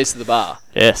is for Beast of the Bar.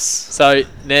 Yes. So,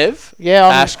 Nev,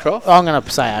 Ashcroft. I'm going to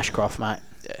say Ashcroft, mate.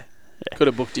 Could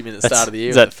have booked him in the start of the year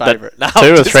Is as a favourite. No,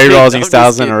 2 or 3 Rising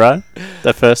Stars in a row?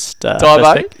 The first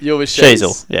Tybo, pick? you're with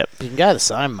Sheasel, yep. You can go the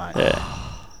same, mate. Yeah.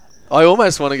 I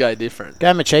almost want to go different.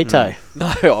 Go Machito.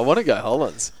 No, I want to go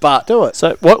Hollands. But Do it.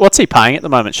 So what's he paying at the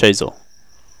moment, Sheasel?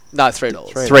 no, $3.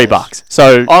 $3.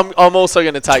 So I'm also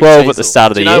going to take 12 Sheasel. at the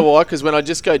start of the Do year. you know why? Because when I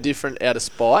just go different out of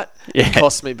spite, Yeah. it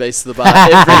costs me Beast of the Bar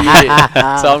every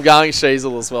year. So I'm going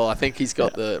Sheasel as well. I think he's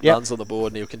got the runs on the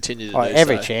board and he'll continue to do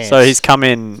Every so. chance. So he's come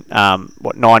in,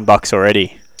 $9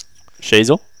 already,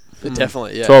 Sheasel? But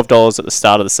definitely, yeah. $12 at the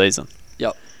start of the season.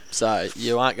 Yep. So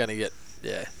you aren't going to get,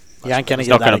 You ain't going to It's get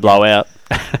not that going to again. blow out.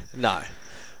 No.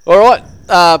 All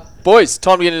right, boys,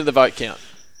 time to get into the vote count.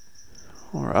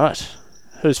 All right.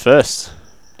 Who's first?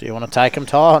 Do you want to take him,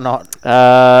 Ty, or not?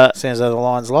 Sounds as though the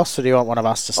Lions lost, or do you want one of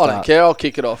us to I start? don't care. I'll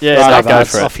kick it off. Yeah, Right, go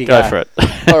lads, for off it. you Go go. for it.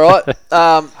 All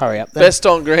right. Hurry up then. Best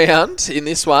on ground in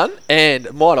this one,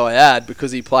 and might I add,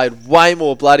 because he played way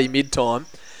more bloody mid-time.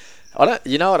 I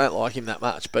don't like him that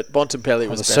much, but Bontempelli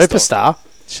was the best superstar.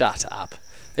 Shut up.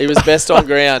 He was best on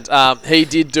ground. He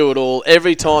did do it all.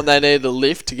 Every time they needed a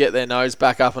lift to get their nose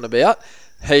back up and about,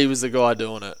 he was the guy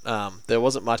doing it. There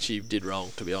wasn't much he did wrong,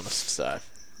 to be honest. So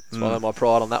swallow my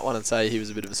pride on that one and say he was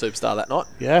a bit of a superstar that night.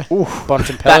 Yeah. That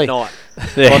Bontempelli. night.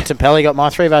 Yeah. Bontempelli got my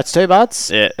 3 votes too, buds.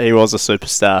 Yeah, he was a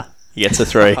superstar. He gets a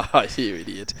 3. Oh, you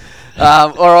idiot.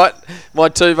 All right. My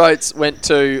 2 votes went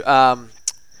to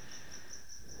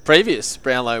previous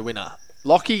Brownlow winner,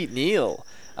 Lockie Neal.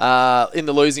 In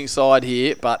the losing side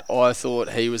here, but I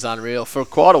thought he was unreal. For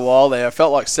quite a while there, I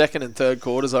felt like second and third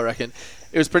quarters, I reckon.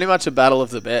 It was pretty much a battle of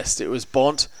the best. It was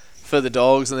Bont for the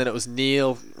Dogs, and then it was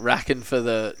Neal racking for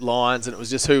the Lions, and it was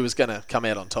just who was going to come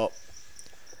out on top.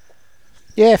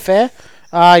 Yeah, fair.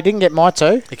 He didn't get my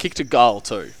 2. He kicked a goal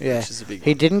too, Yeah. which is a big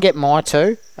He one. didn't get my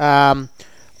 2.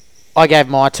 I gave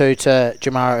my 2 to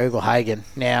Jamara Ugle-Hagan.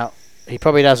 Now, he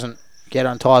probably doesn't get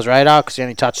on Ty's radar because he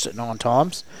only touched it 9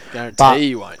 times. Guarantee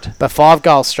you won't. But 5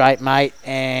 goals straight, mate,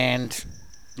 and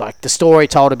like the story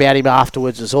told about him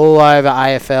afterwards was all over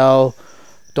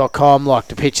AFL.com, like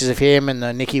the pictures of him and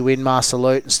the Nicky Winmar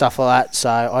salute and stuff like that. So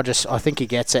I think he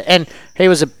gets it, and he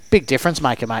was a big difference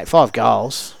maker, mate. 5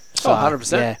 goals. So,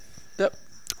 100%. Yeah. Yep.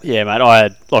 Yeah, mate. I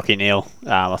had Lockie Neal.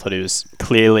 I thought he was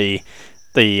clearly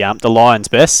the Lions'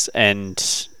 best,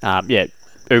 and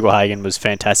Ugle-Hagan was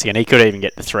fantastic, and he could even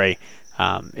get the 3.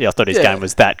 I thought his game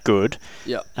was that good.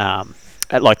 Yep.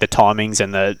 At like the timings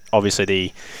and obviously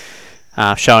the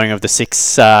showing of the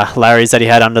 6 Larrys that he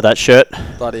had under that shirt.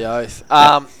 Bloody oath.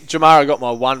 Jamara got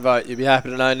my 1 vote. You'd be happy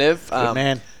to know, Nev. Good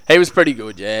man. He was pretty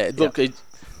good, yeah. Look, he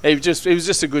was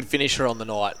just a good finisher on the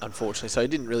night, unfortunately. So he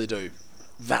didn't really do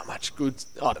that much good.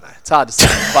 I don't know. It's hard to say,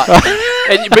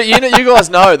 but you guys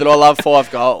know that I love 5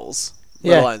 goals,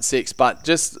 let alone 6. But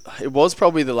just it was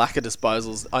probably the lack of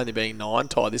disposals, only being 9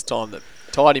 this time, that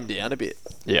tied him down a bit.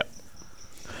 Yeah.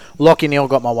 Lockie Neal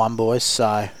got my 1, boys.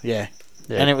 So yeah.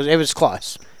 And it was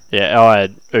close. Yeah, I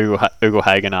had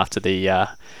Ugle-Hagan after the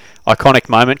iconic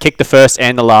moment. Kicked the first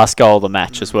and the last goal of the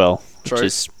match as well, True. which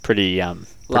is pretty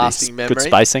Lasting good memory.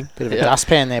 spacing. Bit of a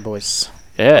dustpan there, boys.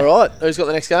 Yeah. All right, who's got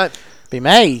the next game? Be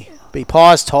me. Be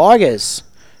Pies Tigers.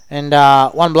 And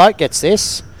one bloke gets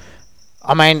this.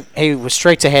 I mean, he was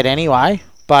streaks ahead anyway,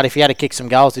 but if he had to kick some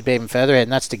goals, he'd be even further ahead,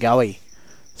 and that's DeGoey.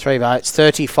 3 votes.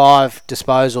 35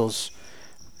 disposals.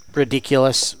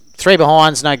 Ridiculous. 3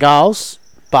 behinds, no goals,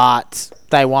 but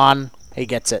they won. He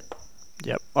gets it.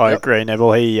 Yep, I agree,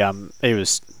 Neville. He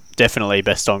was definitely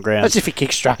best on ground. That's if he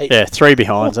kicks straight. Yeah, 3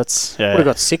 behinds. That's Would have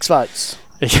got 6 votes.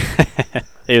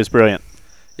 He was brilliant.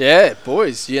 Yeah,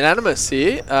 boys, unanimous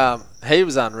here. He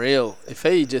was unreal. If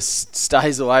he just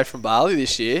stays away from Bali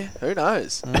this year, who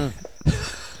knows?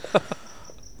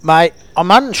 Mate, I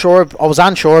was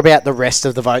unsure about the rest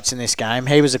of the votes in this game.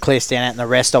 He was a clear standout, and the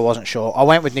rest I wasn't sure. I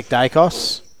went with Nick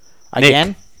Dacos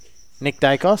again. Nick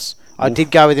Dacos. I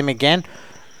did go with him again.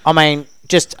 I mean,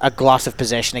 just a glass of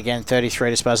possession again,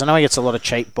 33 disposals. I know he gets a lot of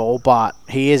cheap ball, but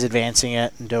he is advancing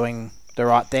it and doing the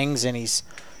right things, and he's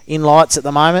in lights at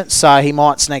the moment, so he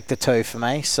might sneak the 2 for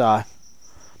me. So,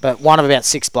 but one of about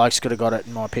 6 blokes could have got it,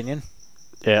 in my opinion.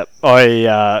 Yeah,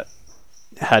 I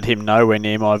had him nowhere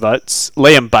near my votes.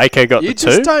 Liam Baker got the 2.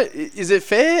 Is it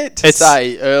fair to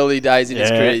say early days in his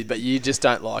career, but you just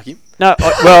don't like him? No,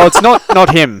 well, it's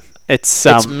not him.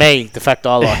 It's me, the fact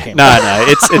I like him. No,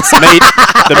 it's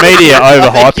the media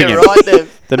overhyping him. Right,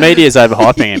 the media's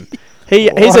overhyping him.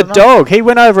 He's a dog. He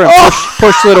went over and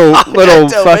pushed little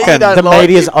fucking. The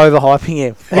media's overhyping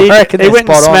him. He went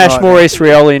and smashed Maurice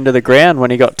Rioli into the ground when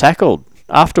he got tackled.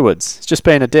 Afterwards, it's just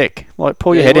being a dick. Like,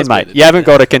 pull your head in, mate. You haven't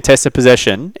got a contested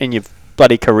possession in your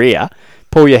bloody career.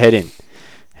 Pull your head in.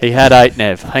 He had 8,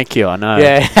 Nev. Thank you, I know.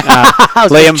 Yeah.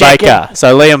 Liam Baker.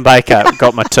 So Liam Baker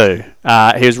got my 2.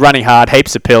 He was running hard,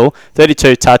 heaps of pill,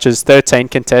 32 touches, 13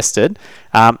 contested,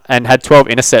 and had 12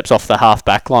 intercepts off the half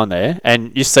back line there.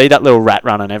 And you see that little rat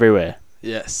running everywhere.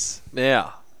 Yes.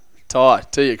 Now, Ty,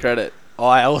 to your credit,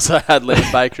 I also had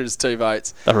Liam Baker as 2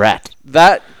 votes. The rat.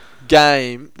 That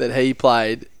game that he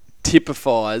played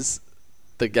typifies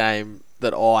the game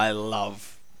that I love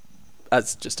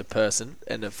as just a person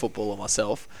and a footballer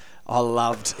myself. I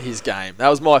loved his game. That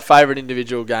was my favourite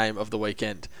individual game of the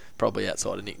weekend, probably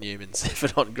outside of Nick Newman's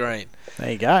effort on green.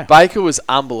 There you go. Baker was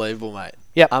unbelievable, mate.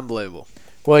 Yep. Unbelievable.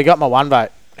 Well, he got my 1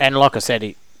 vote. And like I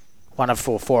said, one of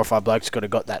 4 or 5 blokes could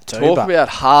have got that too. Talk about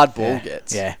hard ball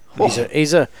gets. Yeah.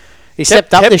 He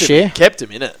stepped up this year. Kept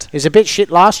him in it. He was a bit shit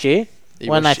last year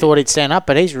when they shit. thought he'd stand up,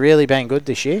 but he's really been good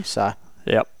this year. So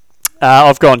Yep.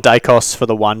 I've gone Dacos for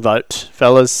the 1 vote,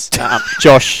 fellas.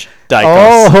 Josh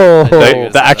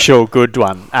Dacos. The actual good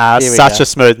one. Such a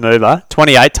smooth mover.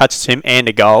 28 touches him and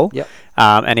a goal. Yep.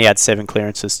 And he had 7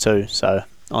 clearances too. So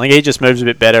I think he just moves a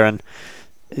bit better and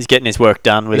he's getting his work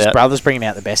done without... His brother's bringing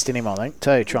out the best in him, I think,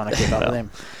 too, trying to keep up with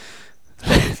him.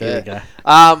 There you go.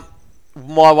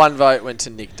 My 1 vote went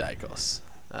to Nick Dacos.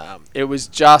 It was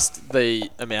just the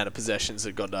amount of possessions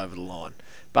that got over the line.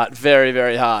 But very,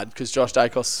 very hard because Josh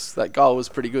Dacos, that goal was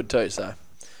pretty good too. So,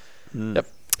 Yep.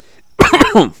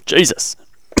 Jesus.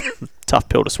 Tough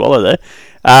pill to swallow there.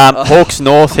 Hawks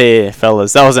North here,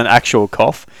 fellas. That was an actual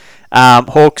cough.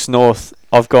 Hawks North,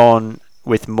 I've gone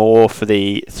with Moore for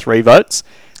the 3 votes.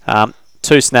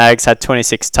 2 snags, had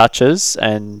 26 touches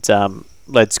and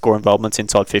led score involvements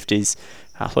inside 50s.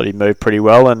 I thought he moved pretty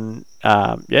well and,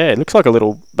 it looks like a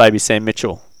little baby Sam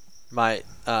Mitchell. Mate,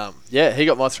 he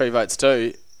got my 3 votes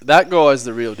too. That guy's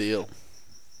the real deal.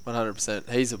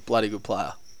 100%. He's a bloody good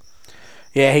player.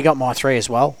 Yeah, he got my 3 as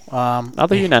well. Are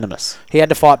they unanimous? He had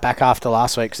to fight back after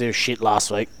last week because he was shit last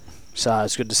week. So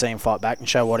it's good to see him fight back and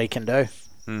show what he can do.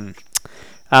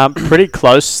 Pretty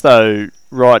close, though,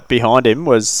 right behind him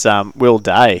was Will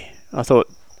Day. I thought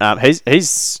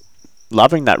he's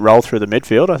loving that roll through the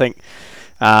midfield. I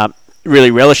think really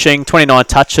relishing 29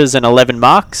 touches and 11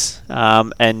 marks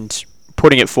and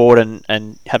putting it forward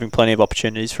and having plenty of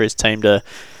opportunities for his team to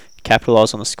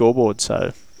capitalise on the scoreboard.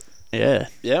 So, yeah.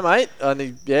 Yeah, mate. I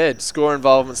think, score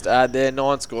involvements to add there.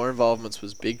 9 score involvements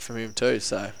was big from him too.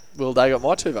 So, Will Day got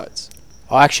my 2 votes.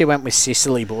 I actually went with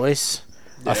Sicily, boys.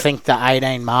 Yeah. I think the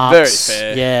 18 marks. Very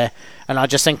fair. Yeah. And I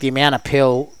just think the amount of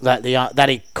pill that that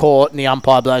he caught and the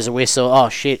umpire blows a whistle. Oh,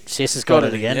 shit, Sis has got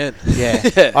it again.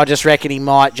 Yeah. I just reckon he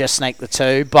might just sneak the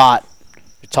 2, but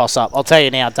toss up. I'll tell you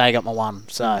now, Day got my 1.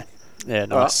 So, yeah,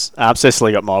 nice.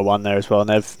 Cecily got my 1 there as well. And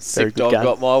they've very Sick good dog game.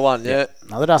 got my 1, yeah.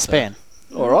 Another dustpan.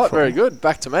 All right, very good.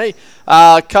 Back to me.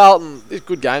 Carlton,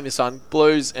 good game this one.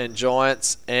 Blues and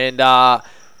Giants. And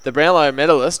the Brownlow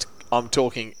medalist, I'm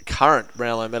talking current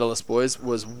Brownlow medalist, boys,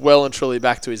 was well and truly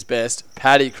back to his best.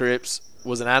 Paddy Cripps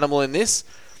was an animal in this.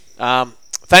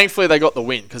 Thankfully, they got the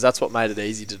win because that's what made it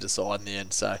easy to decide in the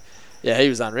end. So, yeah, he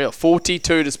was unreal.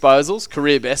 42 disposals,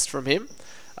 career best from him.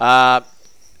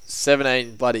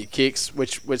 17 bloody kicks,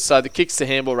 which so the kicks to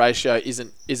handball ratio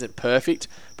isn't perfect,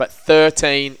 but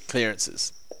 13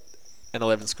 clearances and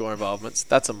 11 score involvements.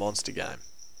 That's a monster game.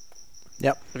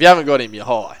 Yep. If you haven't got him, you're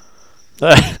high.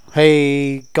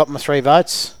 He got my 3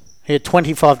 votes. He had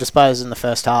 25 disposals in the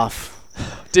first half.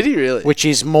 Did he really? Which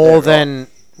is more than...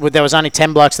 Well, there was only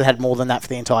 10 blokes that had more than that for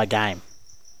the entire game.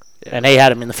 Yeah. And he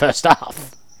had him in the first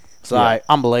half. So,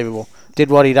 unbelievable. Did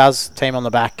what he does. Team on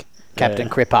the back. Captain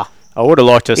Cripper. I would have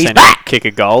liked to have seen him kick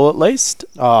a goal at least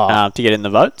to get in the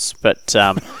votes. But,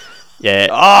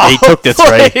 he took the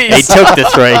 3. He took the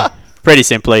 3 pretty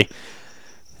simply.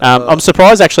 I'm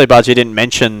surprised, actually, Budge, you didn't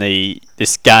mention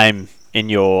this game in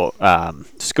your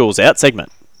Schools Out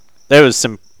segment. There was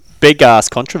some big-ass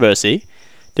controversy.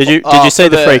 Did you see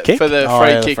the free kick? For the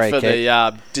free kick for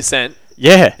the descent.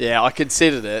 Yeah. Yeah, I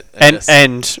considered it.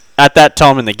 And at that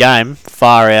time in the game,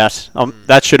 far out.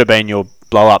 That should have been your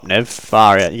blow up, Nev.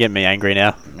 Far out. You're getting me angry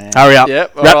now. Man. Hurry up.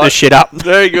 Yep, all Wrap right. this shit up.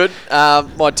 Very good.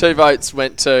 My 2 votes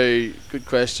went to, good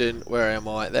question, where am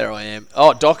I? There I am.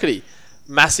 Oh, Doherty.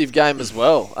 Massive game as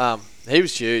well. He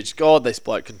was huge. God, this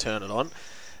bloke can turn it on.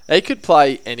 He could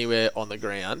play anywhere on the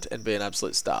ground and be an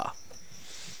absolute star.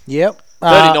 Yep.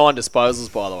 39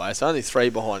 disposals, by the way, so only 3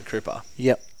 behind Cripper.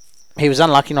 Yep. He was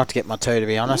unlucky not to get my 2, to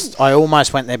be honest. I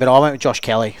almost went there, but I went with Josh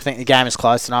Kelly. I think the game is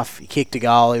close enough. He kicked a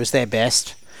goal. He was their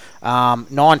best.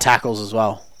 9 tackles as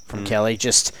well from Kelly.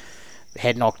 Just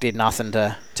head knock did nothing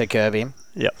to curb him.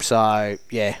 Yep. So,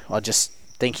 yeah, I just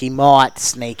think he might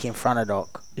sneak in front of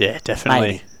Doc. Yeah, definitely.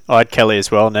 Maybe. I had Kelly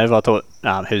as well, Nev. I thought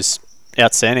he was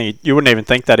outstanding. You wouldn't even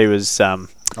think that he was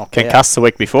Knocked concussed the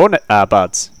week before,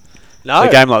 Buds. No.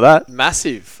 A game like that.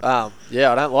 Massive.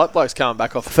 Yeah, I don't like blokes coming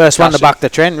back off. First one to concussion. buck the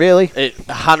trend, really.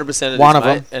 100% One of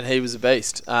of mate, and he was a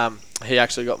beast. He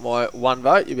actually got my 1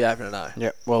 vote. You'll be happy to know.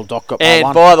 Yep. Well, Doc got my And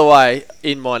 1. by the way,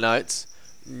 in my notes,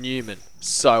 Newman,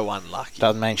 so unlucky.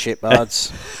 Doesn't mean shit,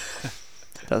 buds.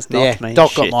 Does not Yeah, mean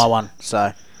Doc shit. got my 1.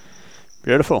 So,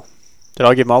 Beautiful. Did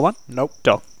I give my 1? nope.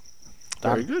 Doc.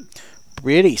 Very good.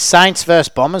 Really. Saints versus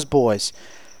Bombers, boys.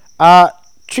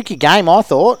 Tricky game, I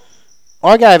thought.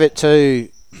 I gave it to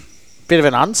a bit of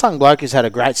an unsung bloke who's had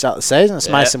a great start of the season. It's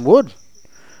Yeah. Mason Wood.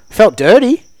 Felt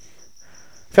dirty.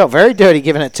 Felt very dirty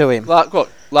giving it to him. Like what?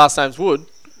 Last name's Wood.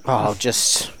 Oh,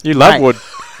 just... You love Mate. Wood.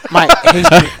 Mate, he's...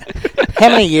 how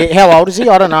many years... How old is he?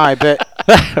 I don't know, but...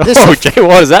 This Oh, is- gee,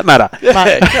 why does that matter?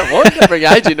 Yeah, come on, don't bring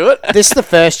age into it. This is the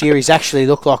first year he's actually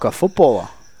looked like a footballer.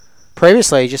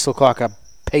 Previously, he just looked like a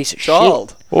piece of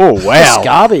Child. Oh, shit. wow. Just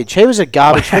garbage. He was a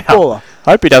garbage footballer,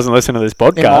 Hope he doesn't listen to this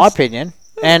podcast. in my opinion.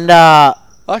 And I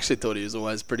actually thought he was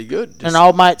always pretty good. an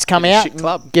old mate's come in a out shit and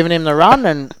club. giving him the run,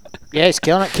 and yeah, he's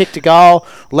killing it. Kicked a goal,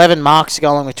 11 marks to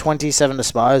go along with 27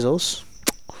 disposals.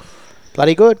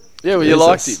 Bloody good. Yeah, well, you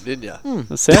liked Jesus. him, didn't you?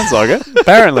 It sounds like it.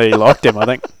 Apparently he liked him, I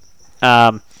think.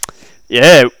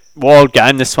 Yeah, wild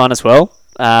game this one as well.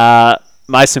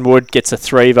 Mason Wood gets a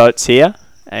 3 votes here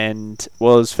and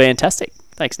was fantastic.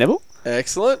 Thanks, Neville.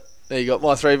 Excellent. There you got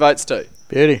my 3 votes too.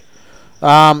 Beauty.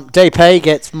 DP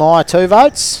gets my 2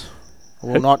 votes. I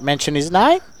will not mention his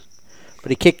name, but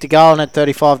he kicked a goal and had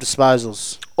 35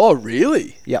 disposals. Oh,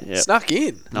 really? Yep. Yep. Snuck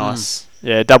in. Nice.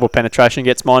 Yeah, double penetration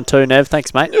gets mine too, Nev.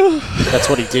 Thanks, mate. That's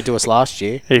what he did to us last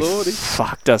year. He Lordy.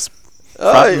 fucked us.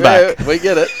 Oh, and back. yeah, we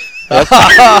get it.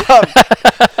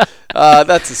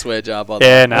 That's a swear jar, by the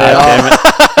Yeah, way. no,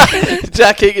 damn it.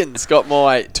 Jack Higgins got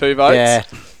my 2 votes. Yeah.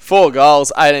 4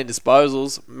 goals, 18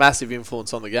 disposals. Massive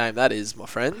influence on the game. That is, my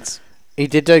friends. He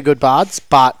did do good, Bards,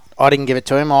 but I didn't give it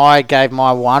to him. I gave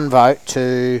my 1 vote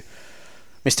to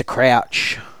Mr.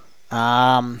 Crouch.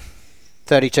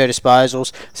 32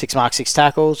 disposals, 6 marks, 6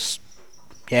 tackles.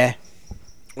 Yeah,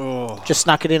 Oh. just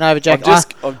snuck it in over Jack.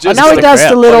 I've just I know got he a does Crouch. the I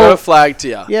got a little... flag to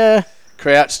you. Yeah,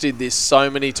 Crouch did this so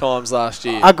many times last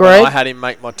year. Agreed. When I had him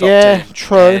make my top 10.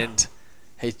 true. And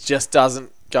he just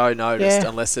doesn't go noticed Yeah.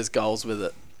 unless there's goals with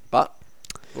it. But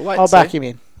we'll wait I'll and see. back him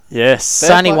in. Yes. It's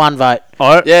only play. 1 vote.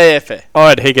 Yeah, fair. I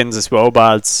had Higgins as well,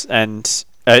 Bards, and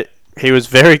he was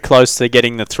very close to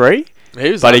getting the 3,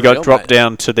 He was but he got unreal, dropped mate.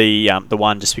 down to the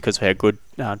 1 just because of how good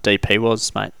DP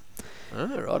was, mate. Oh,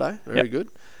 righto. Very Yep. good.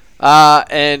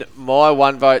 And my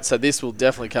 1 vote, so this will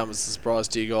definitely come as a surprise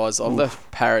to you guys. I've left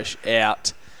Parrish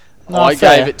out. No, I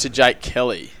fair. gave it to Jake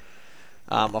Kelly,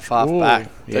 off half Ooh, back.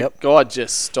 The yep. guy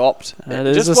just stopped. That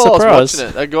is Just a while I was surprise. watching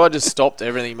it, that guy just stopped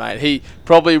everything, mate. He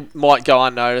probably might go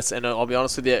unnoticed, and I'll be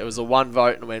honest with you, it was a 1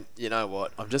 vote, and I went, you know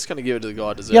what, I'm just going to give it to the guy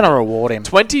who deserves You're going to it. reward him.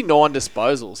 29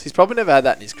 disposals. He's probably never had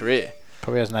that in his career.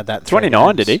 Probably hasn't had that in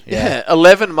 29, 3 did he? games. Yeah,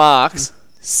 11 marks,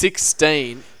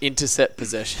 16 intercept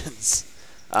possessions.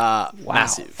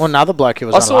 Massive. Well, another bloke who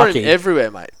was I saw him unlucky.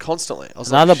 everywhere, mate, constantly. I was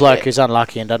Another like, bloke shit. who's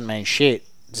unlucky and doesn't mean shit.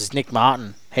 This is Nick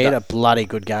Martin. He had No. a bloody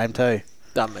good game too.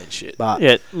 Doesn't mean shit. But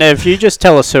Yeah, Nev, you just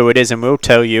tell us who it is and we'll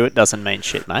tell you it doesn't mean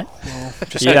shit, mate.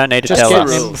 You don't need to just tell get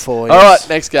us. him before. All right, yes.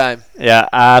 next game.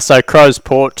 Yeah, so Crows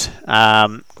Port,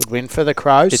 Good win for the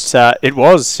Crows. it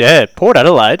was, yeah, Port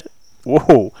Adelaide.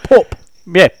 Whoa. Pop.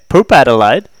 Yeah, Poop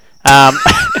Adelaide.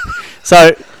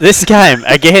 So this game,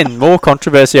 again, more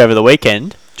controversy over the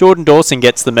weekend. Jordan Dawson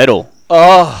gets the medal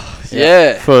Oh,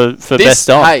 yeah. for This, best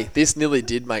on. hey, this nearly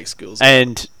did make schools.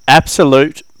 And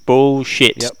absolute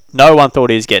bullshit. Yep. No one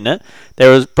thought he was getting it. There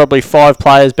was probably 5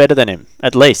 players better than him,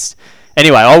 at least.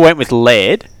 Anyway, I went with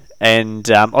Laird, and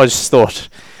I just thought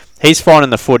he's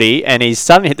finding the footy, and he's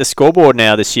starting to hit the scoreboard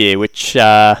now this year, which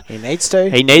He needs to.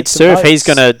 he needs Get to some if he's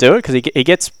votes. going to do it, because he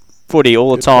gets footy all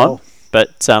the Good time. call.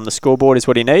 but the scoreboard is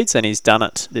what he needs, and he's done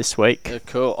it this week. Yeah,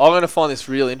 cool. I'm going to find this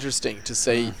real interesting to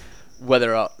see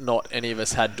whether or not any of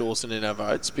us had Dawson in our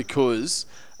votes, because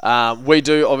we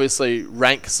do obviously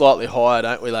rank slightly higher,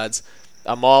 don't we, lads?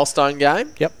 A milestone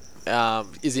game. Yep.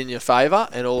 Is in your favour,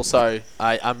 and also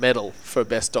a medal for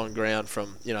best on ground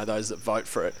from those that vote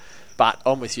for it. But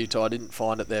I'm with you, Ty. I didn't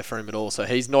find it there for him at all, so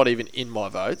he's not even in my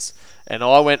votes. And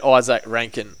I went Isaac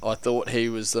Rankin. I thought he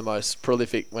was the most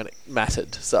prolific when it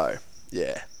mattered. So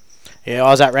yeah,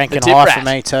 Isaac Rankin The tip high rat. for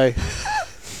me too.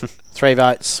 3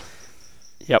 votes.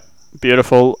 Yep,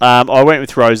 beautiful. I went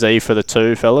with Rosie for the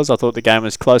 2 fellas. I thought the game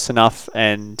was close enough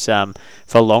and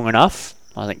for long enough.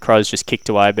 I think Crows just kicked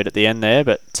away a bit at the end there,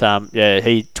 but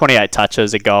he 28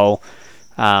 touches, a goal,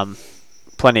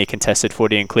 plenty of contested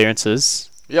footy and clearances.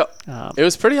 Yep. It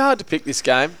was pretty hard to pick this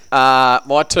game.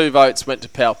 My 2 votes went to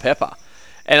Pal Pepper,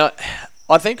 and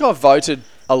I think I voted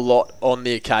a lot on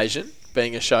the occasion,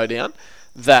 being a showdown,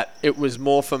 that it was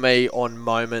more for me on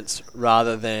moments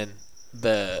rather than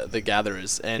the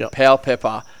gatherers. And Pal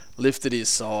Pepper lifted his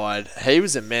side. He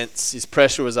was immense. His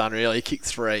pressure was unreal. He kicked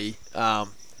 3.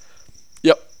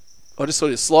 I just thought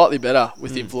he was slightly better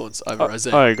with influence over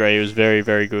Rosine. I agree. He was very,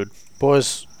 very good.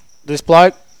 Boys, this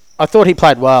bloke, I thought he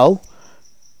played well.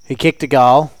 He kicked a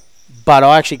goal, but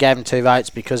I actually gave him 2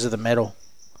 votes because of the medal.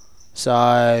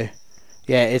 So,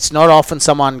 yeah, it's not often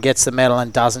someone gets the medal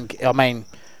and doesn't. I mean,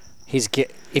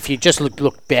 if you just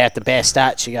look at the bare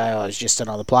stats, you go, he's just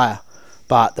another player.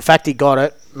 But the fact he got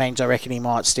it means I reckon he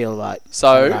might steal a vote.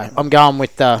 So I'm going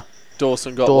with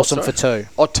Dawson got Dawson for 2.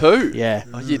 Oh, 2? Yeah.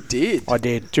 Oh, you did? I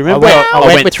did. Do you remember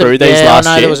I went through these last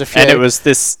year, there was a few. and it was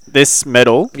this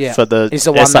medal for the It's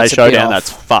the one SA that's a bit Showdown off.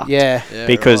 that's fucked. Yeah.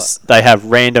 Because they have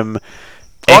random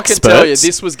I can tell you, experts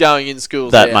this was going in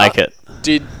schools that make it.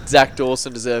 Did Zach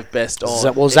Dawson deserve best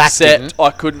on? Well, Zach except didn't.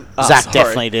 I couldn't. Zach sorry.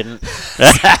 definitely didn't.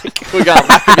 Zach, we're going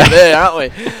back a bit there, aren't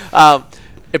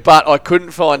we? But I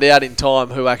couldn't find out in time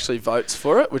who actually votes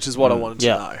for it, which is what I wanted to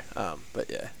know.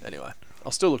 But yeah, anyway,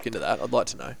 I'll still look into that. I'd like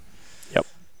to know. Yep.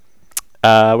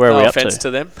 Where are No we up offence to?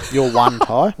 to them. You're 1,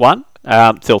 Ty. 1?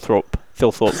 Philthorpe.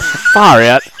 Far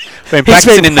out. Been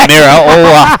practicing in the mirror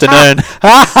all afternoon.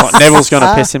 Neville's going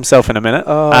to piss himself in a minute.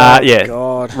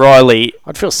 God. Riley.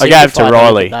 I'd feel I sick gave if to I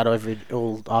Riley. did that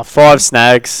all after. 5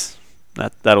 snags.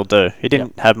 That'll do. He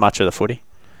didn't have much of the footy.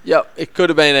 Yep, it could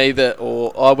have been either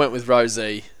or. I went with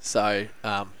Rosie, so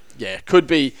could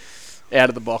be out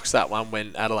of the box that one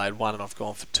when Adelaide won, and I've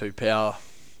gone for 2 power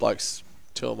blokes,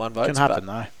 2-1 votes. Can happen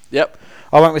though. Yep,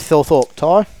 I went with Philthorpe.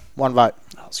 Ty, 1 vote.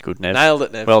 That's good, Nev. nailed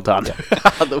it, Nev. Well done.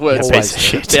 The words You piece of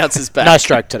shit. bounces back. No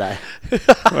stroke today.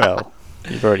 Well,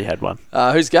 you've already had one.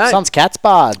 Who's game? Suns Cats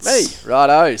Bards. Me.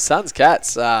 Righto. Suns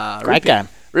Cats. Great game.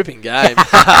 Ripping game.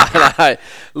 No.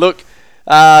 Look,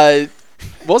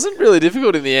 wasn't really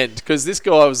difficult in the end because this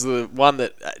guy was the one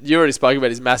that you already spoke about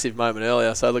his massive moment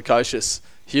earlier. So Lukosius,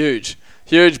 huge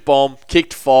bomb,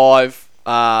 kicked 5.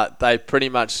 They pretty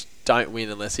much don't win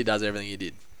unless he does everything he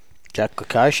did. Jack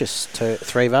Lukosius,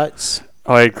 3 votes.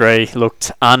 I agree.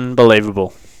 Looked unbelievable.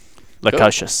 Cool.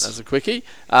 Lukosius. That's a quickie.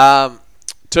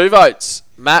 2 votes.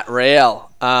 Matt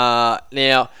Rowell.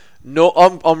 Now,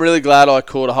 I'm really glad I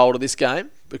caught a hold of this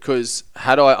game because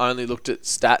had I only looked at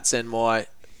stats and my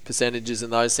percentages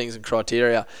and those things and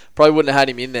criteria, probably wouldn't have had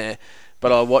him in there.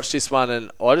 But I watched this one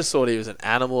and I just thought he was an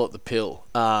animal at the pill.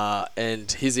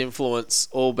 And his influence,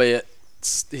 albeit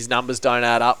his numbers don't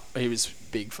add up, he was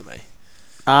big for me.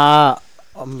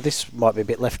 This might be a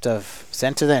bit left of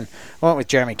centre then. I went with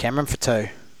Jeremy Cameron for 2.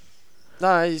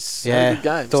 No, he's had a good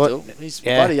game still. He's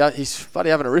bloody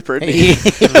having a ripper, isn't he?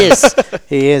 He is.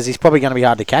 He is. He's probably going to be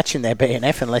hard to catch in their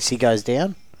BNF unless he goes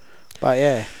down. But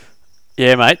yeah.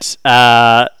 Yeah, mate.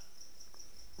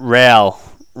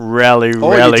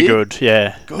 Really good.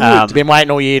 Yeah. Good. I've been waiting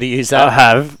all year to use that. I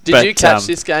have. Did you catch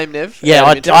this game, Nev? Yeah, Out of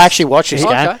I interest? actually watched this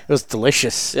game. Okay. It was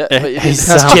delicious. Yeah, but you He's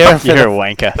didn't. you're a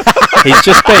wanker. He's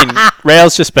just been.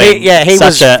 Rail's just been. He such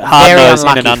was a hard very nose in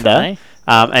and unlucky for under. me.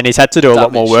 And he's had to do a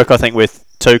lot more Damage. work, I think, with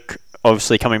Took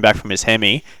obviously coming back from his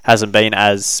hemi. Hasn't been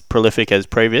as prolific as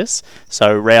previous.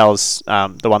 So Rail's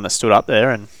the one that stood up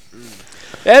there. And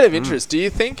Out of interest, do you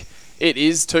think it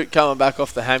is Toot coming back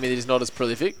off the hammy that he's not as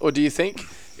prolific, or do you think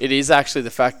it is actually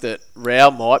the fact that Rao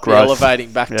might be Growth.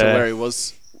 elevating back to Yeah. where he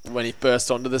was when he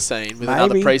burst onto the scene with Maybe.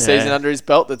 another pre-season Yeah. under his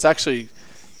belt? That's actually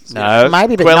no,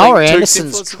 Maybe, but quelling Noah Toot's Anderson's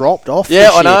influence? dropped off.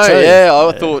 Yeah, this I know. year too. Yeah,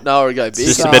 I thought Noah would go big.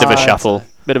 just a bit of a So- shuffle.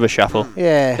 Bit of a shuffle.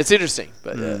 Yeah. It's interesting,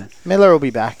 but yeah. Miller will be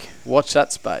back. Watch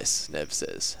that space, Nev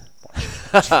says.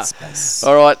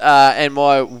 All right, and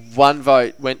my 1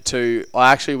 vote went to.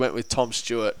 I actually went with Tom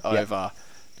Stewart over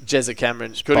Jezza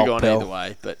Cameron could have Bulk gone pill. either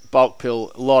way, but bulk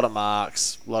pill, a lot of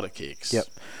marks, a lot of kicks. Yep.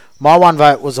 My one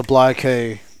vote was a bloke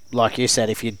who, like you said,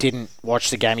 if you didn't watch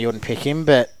the game, you wouldn't pick him.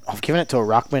 But I've given it to a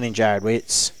ruckman in Jared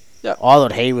Witts. Yep. I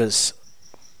thought he was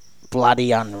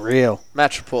bloody unreal.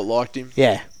 Match report liked him.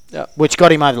 Yeah. Yep. Which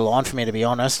got him over the line for me, to be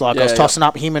honest. Like, I was Yeah, tossing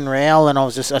up him and Real, and I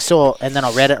saw, and then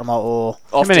I read it, and I'm like, oh.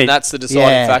 Often many- that's the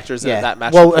deciding factor, isn't it? That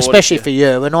match Well, report, especially yeah. for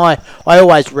you. And I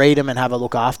always read them and have a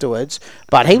look afterwards.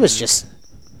 But he was just,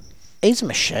 he's a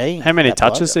machine. How many that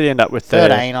touches bloke. did he end up with there?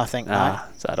 13, I think,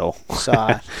 Is that all? mate. So,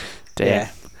 Damn. yeah.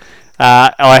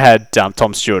 I had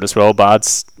Tom Stewart as well,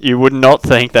 Bards. You would not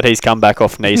think that he's come back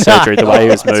off knee surgery the way he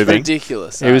was It's moving.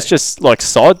 ridiculous. He was eh? just like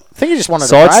I think he just wanted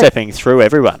to break. sidestepping through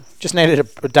everyone. Just needed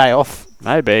a day off.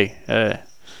 Maybe. Yeah.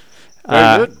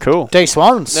 Very good. Cool. D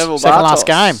Swans, Neville second last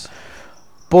game. Bartos.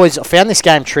 Boys, I found this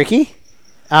game tricky,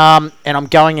 and I'm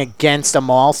going against a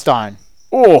milestone.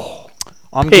 Oh.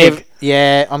 I'm Pig.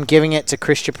 giving it to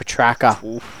Christian Petrarca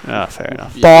Oh, fair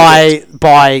enough.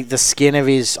 by the skin of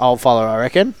his old follower, I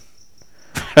reckon.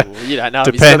 Well, you don't know.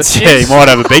 Depends. If Yeah, he's he might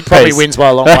have a big Probably piece. wins by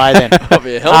a long way then.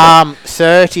 Probably a helmet.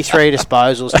 33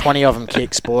 disposals, 20 of them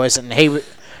kicks, boys, and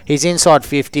he's inside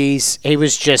 50s. He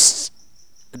was just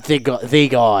the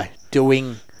guy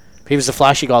doing. He was the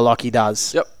flashy guy like he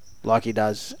does. Yep. Like he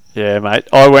does. Yeah, mate.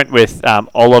 I went with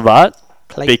Oliver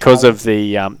because of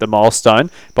the milestone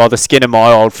by the skin of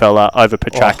my old fella over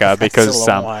Petrarca because that's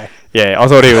a long way. yeah, I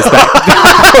thought he was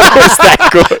that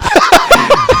good.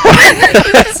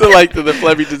 It's the length of the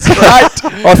Flemington straight.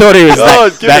 I thought he was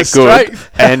God, give that us good,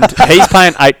 strength. and he's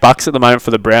paying $8 at the moment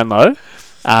for the Brownlow.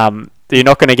 You're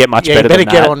not going to get much Yeah, you better better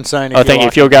than get that. on soon. I think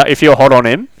if you're hot on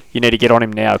him, you need to get on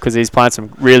him now because he's playing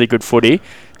some really good footy.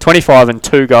 25 and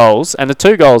 2 goals, and the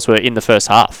 2 goals were in the first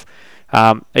half.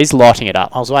 He's lighting it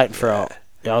up. I was waiting for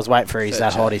his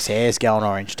that hot. His hair's going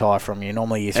orange tie from you.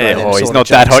 Normally you throw Yeah, them well, he's sort not of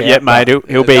that jokes hot yet, out, mate. but-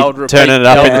 He'll The be old repeat- turning it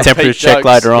up the in the old temperature repeat check jokes.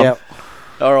 later on. Yep.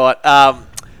 All right.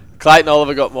 Clayton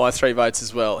Oliver got my 3 votes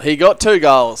as well. He got 2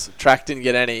 goals. Track didn't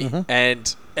get any. Mm-hmm.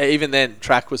 And even then,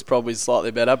 Track was probably slightly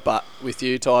better. But with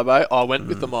you, Tybo, I went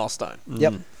with the milestone.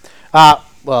 Yep.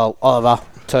 Well, Oliver,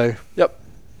 2. Yep.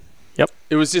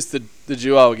 It was just the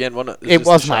duo again, wasn't it? It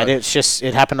was, just the mate. show. It's just,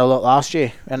 it happened a lot last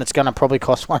year, and it's going to probably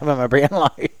cost one of them a Brownlow.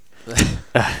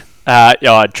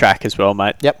 Yeah, I had Track as well,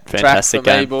 mate. Yep. Fantastic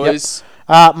Track for me, game. boys.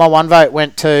 My one vote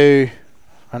went to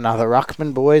another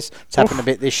ruckman, boys. It's happened a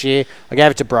bit this year. I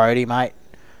gave it to Brody, mate.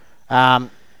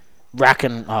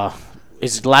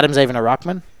 Is Laddams even a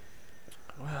ruckman?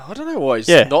 Well, I don't know why he's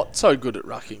Yeah. not so good at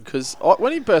rucking. Because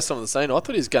when he burst on the scene, I thought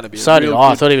he was going to be So a did real I. I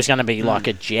good- thought he was going to be like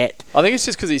a jet. I think it's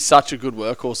just because he's such a good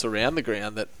workhorse around the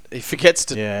ground that he forgets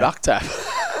to Yeah. ruck tap.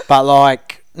 But,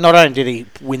 like, not only did he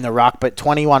win the ruck, but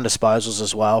 21 disposals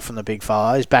as well from the big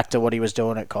fella. He's back to what he was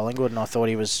doing at Collingwood, and I thought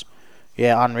he was,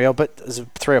 unreal. But there's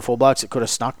 3 or 4 blokes that could have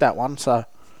snuck that one, so...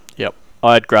 Yep.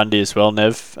 I had Grundy as well,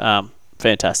 Nev.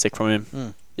 Fantastic from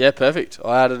him. Yeah, perfect.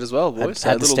 I had it as well, boys.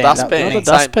 Had A to little stand up, dustpan. didn't he?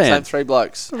 Dustpan. Same 3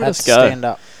 blokes. Had Let's to go. stand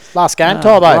up. Last game,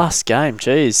 Tybo. Last game,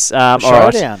 jeez. All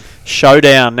right. Showdown.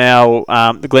 Showdown now.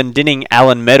 The Glendinning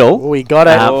Allen Medal. We got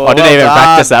it. I didn't well even done.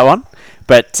 practice that one,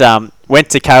 but went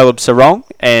to Caleb Sarong,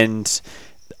 and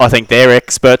I think their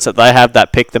experts that they have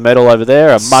that pick the medal over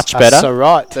there are much better. So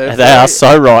right. They're They are very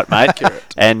so right, mate. accurate.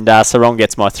 And Sarong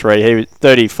gets my 3. He was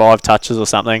 35 touches or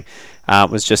something.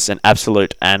 Was just an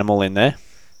absolute animal in there.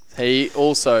 He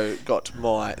also got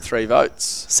my 3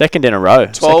 votes. Second in a row.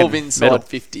 12 Second inside medal.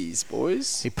 50s,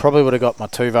 boys. He probably would have got my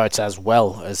 2 votes as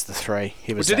well as the 3.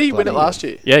 He was Did that he win it bloody- last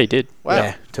year? Yeah, he did. Wow.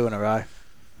 Yeah, 2 in a row.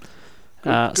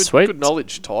 Good, Sweet. Good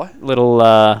knowledge, Ty. Little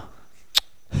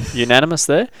unanimous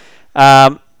there.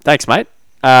 Thanks, mate.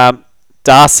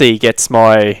 Darcy gets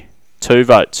my 2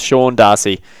 votes. Sean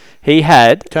Darcy. He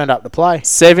had Turned up to play.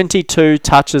 72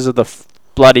 touches of the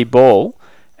bloody ball,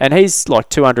 and he's like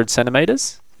 200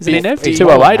 centimetres. Isn't he, Nev? He's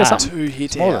 208 more or than something? 2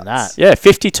 hit More outs. than that. Yeah,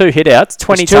 52 hit-outs,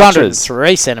 20 He's touches.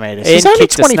 203 centimetres. And He's only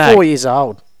kicked a 24 snag. years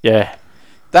old. Yeah.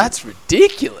 That's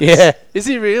ridiculous. Yeah. Is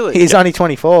he really? He's only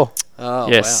 24. Oh,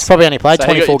 Yes. He's probably only played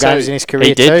So he got 24 you games two. in his career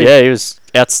He did, too. yeah. He was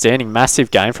outstanding. Massive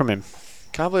game from him. wow.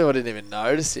 Can't believe I didn't even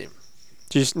notice him.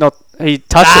 Just not. He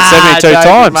touched it 72 joking,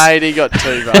 times. Mate, he got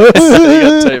 2 votes. He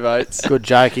got 2 votes. Good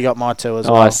joke. He got my 2 as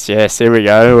Nice, yes. Here we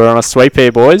go. We're on a sweep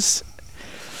here, boys.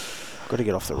 well. Got to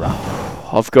get off the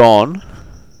rough. I've gone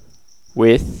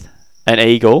with an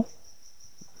eagle.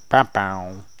 Bam,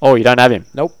 bam. Oh, you don't have him?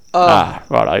 Nope.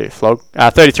 Right, you flog.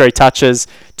 33 touches,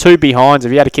 2 behinds.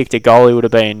 If he had kicked a goal, he would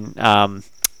have been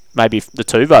maybe the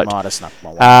 2 vote. Might have snuck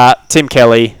my one. Tim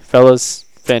Kelly, fellas,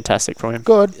 fantastic from him.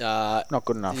 Good. Uh, Not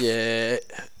good enough. yeah,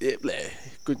 bleh.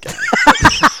 good game.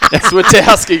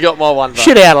 Switowski got my one vote.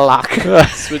 Shit out of luck.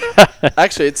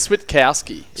 Actually, it's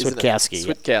Switkowski, isn't Switkowski,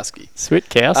 it? Switkowski.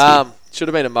 Switkowski. Should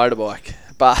have been a motorbike.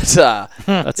 But,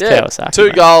 That's yeah, Kawasaki. 2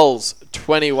 mate. goals,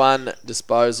 21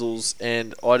 disposals,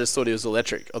 and I just thought he was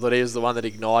electric. I thought he was the one that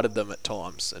ignited them at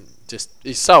times. And just,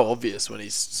 he's so obvious when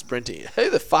he's sprinting. Who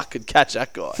the fuck could catch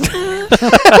that guy?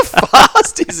 How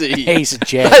fast is he? He's a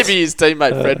jet. Maybe his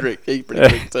teammate Frederick. He's pretty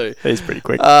quick too. He's pretty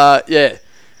quick. Yeah,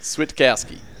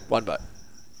 Switkowski, 1 vote.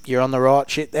 You're on the right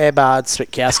shit there, Bard.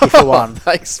 Switkowski for 1.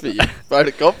 Thanks for your vote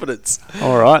of confidence.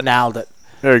 All right. Nailed it.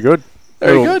 Very good.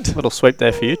 Very little, good. Little sweep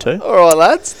there for you too. All right,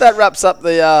 lads. That wraps up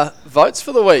the votes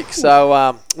for the week. So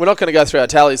we're not going to go through our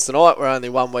tallies tonight. We're only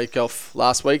 1 week off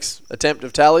last week's attempt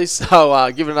of tallies.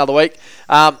 So give it another week.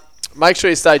 Make sure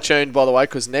you stay tuned, by the way,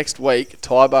 because next week,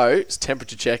 Tybo's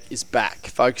temperature check is back,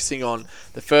 focusing on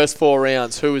the first 4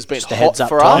 rounds, who has been Just a hot heads up,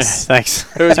 for Ty. us, Thanks.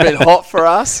 who has been hot for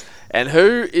us, and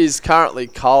who is currently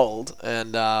cold,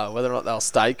 and whether or not they'll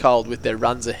stay cold with their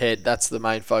runs ahead. That's the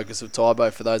main focus of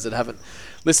Tybo for those that haven't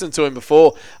listened to him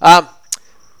before.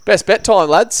 Best bet time,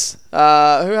 lads. Who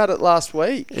had it last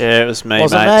week? Yeah, it was me,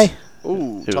 Was mate. it me?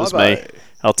 Ooh, It was Tybo. me.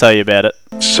 I'll tell you about it.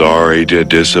 Sorry to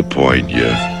disappoint you.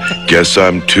 Guess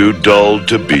I'm too dull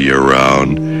to be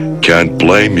around. Can't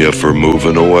blame you for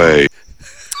moving away.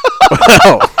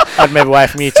 I'd move away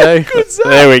from you too.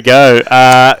 There we go.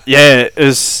 Yeah, it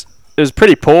was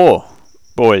pretty poor,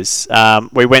 boys.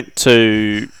 We went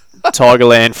to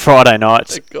Tigerland Friday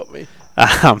night. It got me.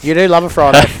 You do love a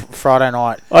Friday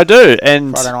night. I do,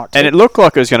 and Friday night too. it looked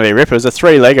like it was going to be a ripper. It was a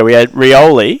 3-legger. We had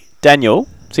Rioli, Daniel,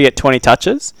 to get 20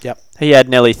 touches. Yep. He had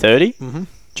nearly 30. Mhm.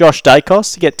 Josh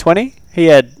Dacos to get 20. He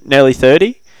had nearly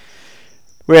 30.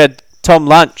 We had Tom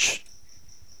Lunch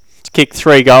to kick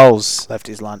 3 goals. Left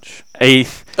his lunch. He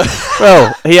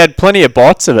had plenty of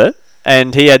bites of it,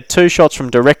 and he had 2 shots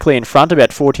from directly in front,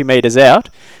 about 40 metres out.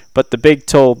 But the big,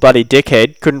 tall, bloody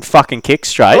dickhead couldn't fucking kick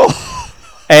straight,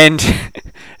 and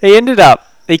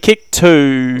he kicked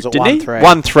 2. Was it Didn't he? 1-3?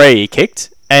 1-3 he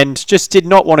kicked, and just did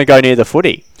not want to go near the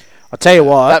footy. I'll tell you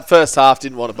what. That first half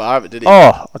didn't want a bar of it, did he?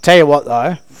 I'll tell you what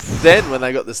though. Then, when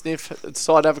they got the sniff, it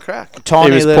decided to have a crack.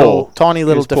 Tiny was little poor. He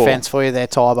was poor. defence for you there,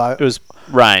 Tybo. It was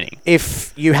raining.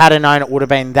 If you had known it would have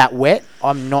been that wet,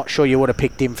 I'm not sure you would have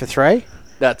picked him for 3.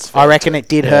 That's fair I reckon it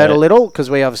did Yeah. hurt a little because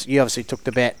you obviously took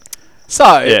the bet.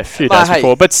 So, Yeah, a few mate, days hey,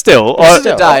 before, but still, end of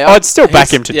the day, I'd still back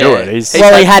he's- him to do yeah, it. He's he's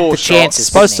Well, he had 4 the shots. chances.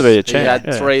 supposed to be a He chance. had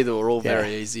yeah. 3 that were all Yeah.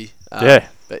 very easy. Yeah.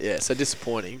 But yeah, so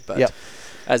disappointing. But Yep.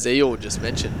 as Eeyore just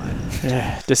mentioned, mate.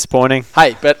 Yeah, disappointing.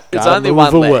 Hey, but it's Gotta only move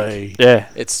one leg. away. Yeah,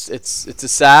 It's a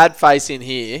sad face in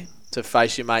here to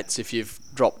face your mates if you've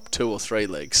dropped 2 or 3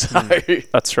 legs. So,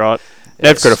 that's right.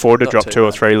 Never It's could afford to not drop too 2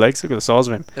 or bad. 3 legs. Look at the size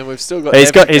of him. and we've still got.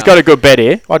 He's got a good bet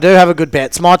here. I do have a good bet.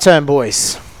 It's my turn,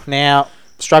 boys. Now,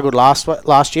 struggled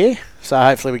last year, so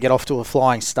hopefully we get off to a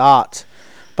flying start.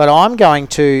 But I'm going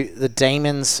to the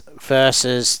Demons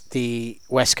versus the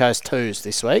West Coast Twos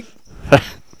this week.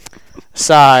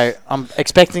 So I'm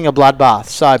expecting a bloodbath.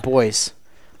 So, boys,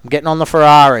 I'm getting on the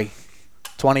Ferrari,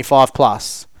 25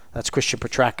 plus. That's Christian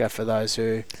Petracca for those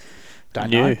who don't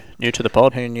know. New to the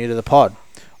pod. Who are new to the pod.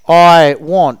 I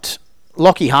want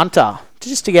Lockie Hunter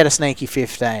just to get a sneaky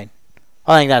 15.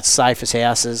 I think that's safe as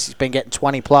houses. He's been getting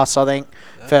 20 plus, I think,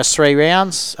 first 3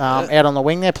 rounds. Out on the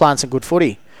wing there, playing some good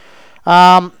footy.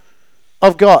 I've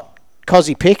got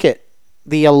Cozzy Pickett,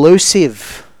 the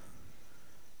elusive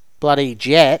bloody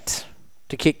Jet,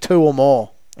 to kick 2 or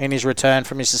more in his return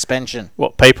from his suspension.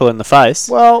 What, people in the face?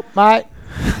 Well, mate,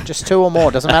 just 2 or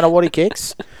more. Doesn't matter what he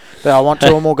kicks. But I want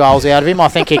 2 or more goals out of him. I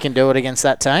think he can do it against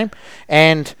that team.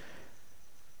 And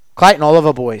Clayton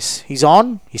Oliver, boys. He's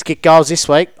on. He's kicked goals this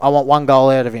week. I want 1 goal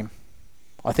out of him.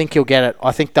 I think he'll get it.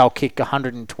 I think they'll kick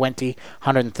 120,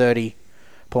 130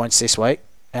 points this week.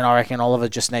 And I reckon Oliver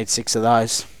just needs 6 of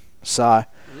those. So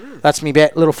that's me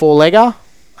bet. Little 4-legger.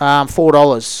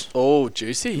 $4. Oh,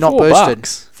 juicy. Not $4. boosted.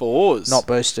 4s. Not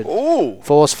boosted. Oh,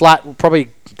 4's flat. Probably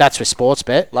that's with sports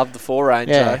bet. love the 4 range,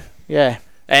 Yeah. eh? Yeah.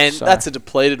 And So- that's a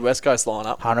depleted West Coast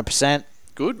lineup. 100%.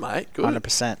 Good, mate. Good.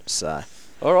 100%. So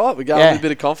All right, we go Yeah. with a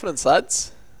bit of confidence,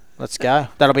 lads. let's go.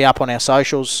 That'll be up on our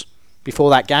socials before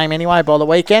that game anyway by the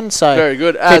weekend. So Very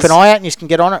good. keep an eye out and you can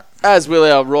get on it. As will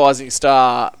our Rising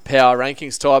Star Power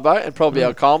Rankings, Tybo, and probably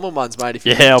our Coleman ones, mate. If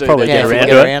you Yeah, I'll do probably that. Yeah, get if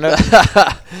you around get to it.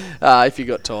 around it. If you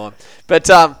got time. But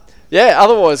yeah,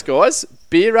 otherwise, guys,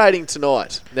 beer rating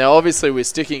tonight. Now, obviously, we're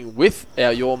sticking with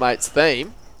our Your Mates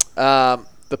theme.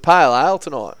 The Pale Ale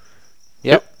tonight.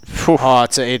 Yep. Oh,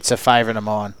 it's a favourite of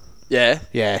mine. Yeah.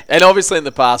 Yeah. And obviously, in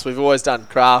the past, we've always done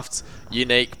crafts,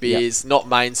 unique beers, not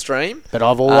mainstream. But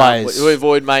I've always We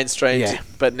avoid mainstream, Yeah.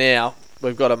 but now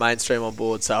we've got a mainstream on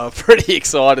board, so I'm pretty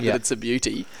excited Yeah. that it's a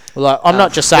beauty. Well, I'm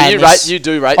not just but saying you this. you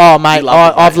do rate. Oh, you mate,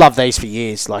 love them, I've mate. loved these for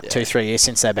years, like 2-3 years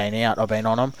since they've been out. I've been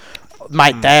on them.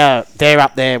 Mate, they're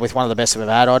up there with one of the best we've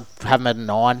had. I'd have them at a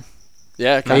 9,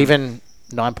 Yeah, okay. even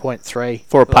 9.3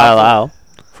 For a pale ale.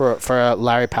 for a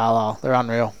Larry Pale Ale. They're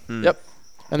unreal. Yep.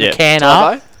 And Yeah. the can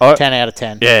Tybo? art, 10 out of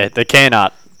 10. Yeah, the can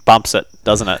art bumps it,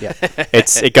 doesn't it? Yeah.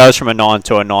 It goes from a 9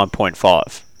 to a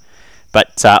 9.5.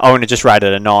 But I want to just rate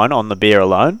it a 9 on the beer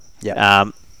alone. Yeah.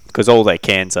 Because all their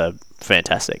cans are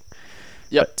fantastic.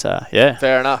 Yep. But, yeah.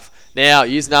 Fair enough. Now,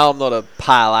 you know I'm not a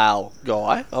pale ale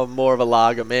guy. I'm more of a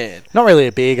lager man. Not really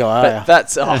a beer guy, But are you?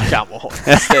 that's... Oh, come on.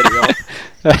 Steady on.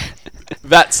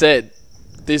 That said,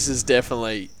 this is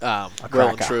definitely well and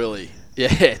cracker. truly...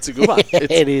 Yeah, it's a good one.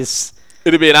 It is.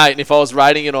 It'd be an 8, and if I was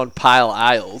rating it on pale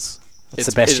ales... It's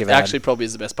the best it you've actually had. probably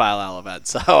is the best pale ale I've had.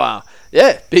 So,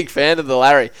 yeah, big fan of the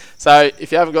Larry. So,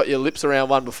 if you haven't got your lips around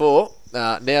one before,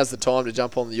 now's the time to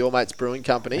jump on the Your Mates Brewing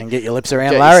Company. And get your lips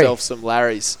around Get Larry. yourself some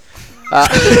Larrys.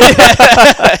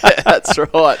 That's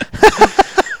right.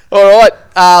 All right.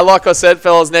 Like I said,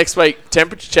 fellas, next week,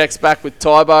 temperature checks back with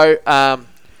Tybo.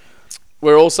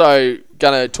 We're also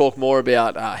going to talk more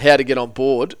about how to get on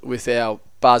board with our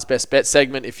Bar's Best Bet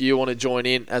segment if you want to join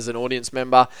in as an audience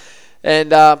member.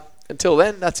 And until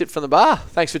then, that's it from the bar.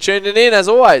 Thanks for tuning in, as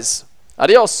always.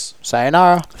 Adios.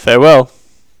 Sayonara. Farewell.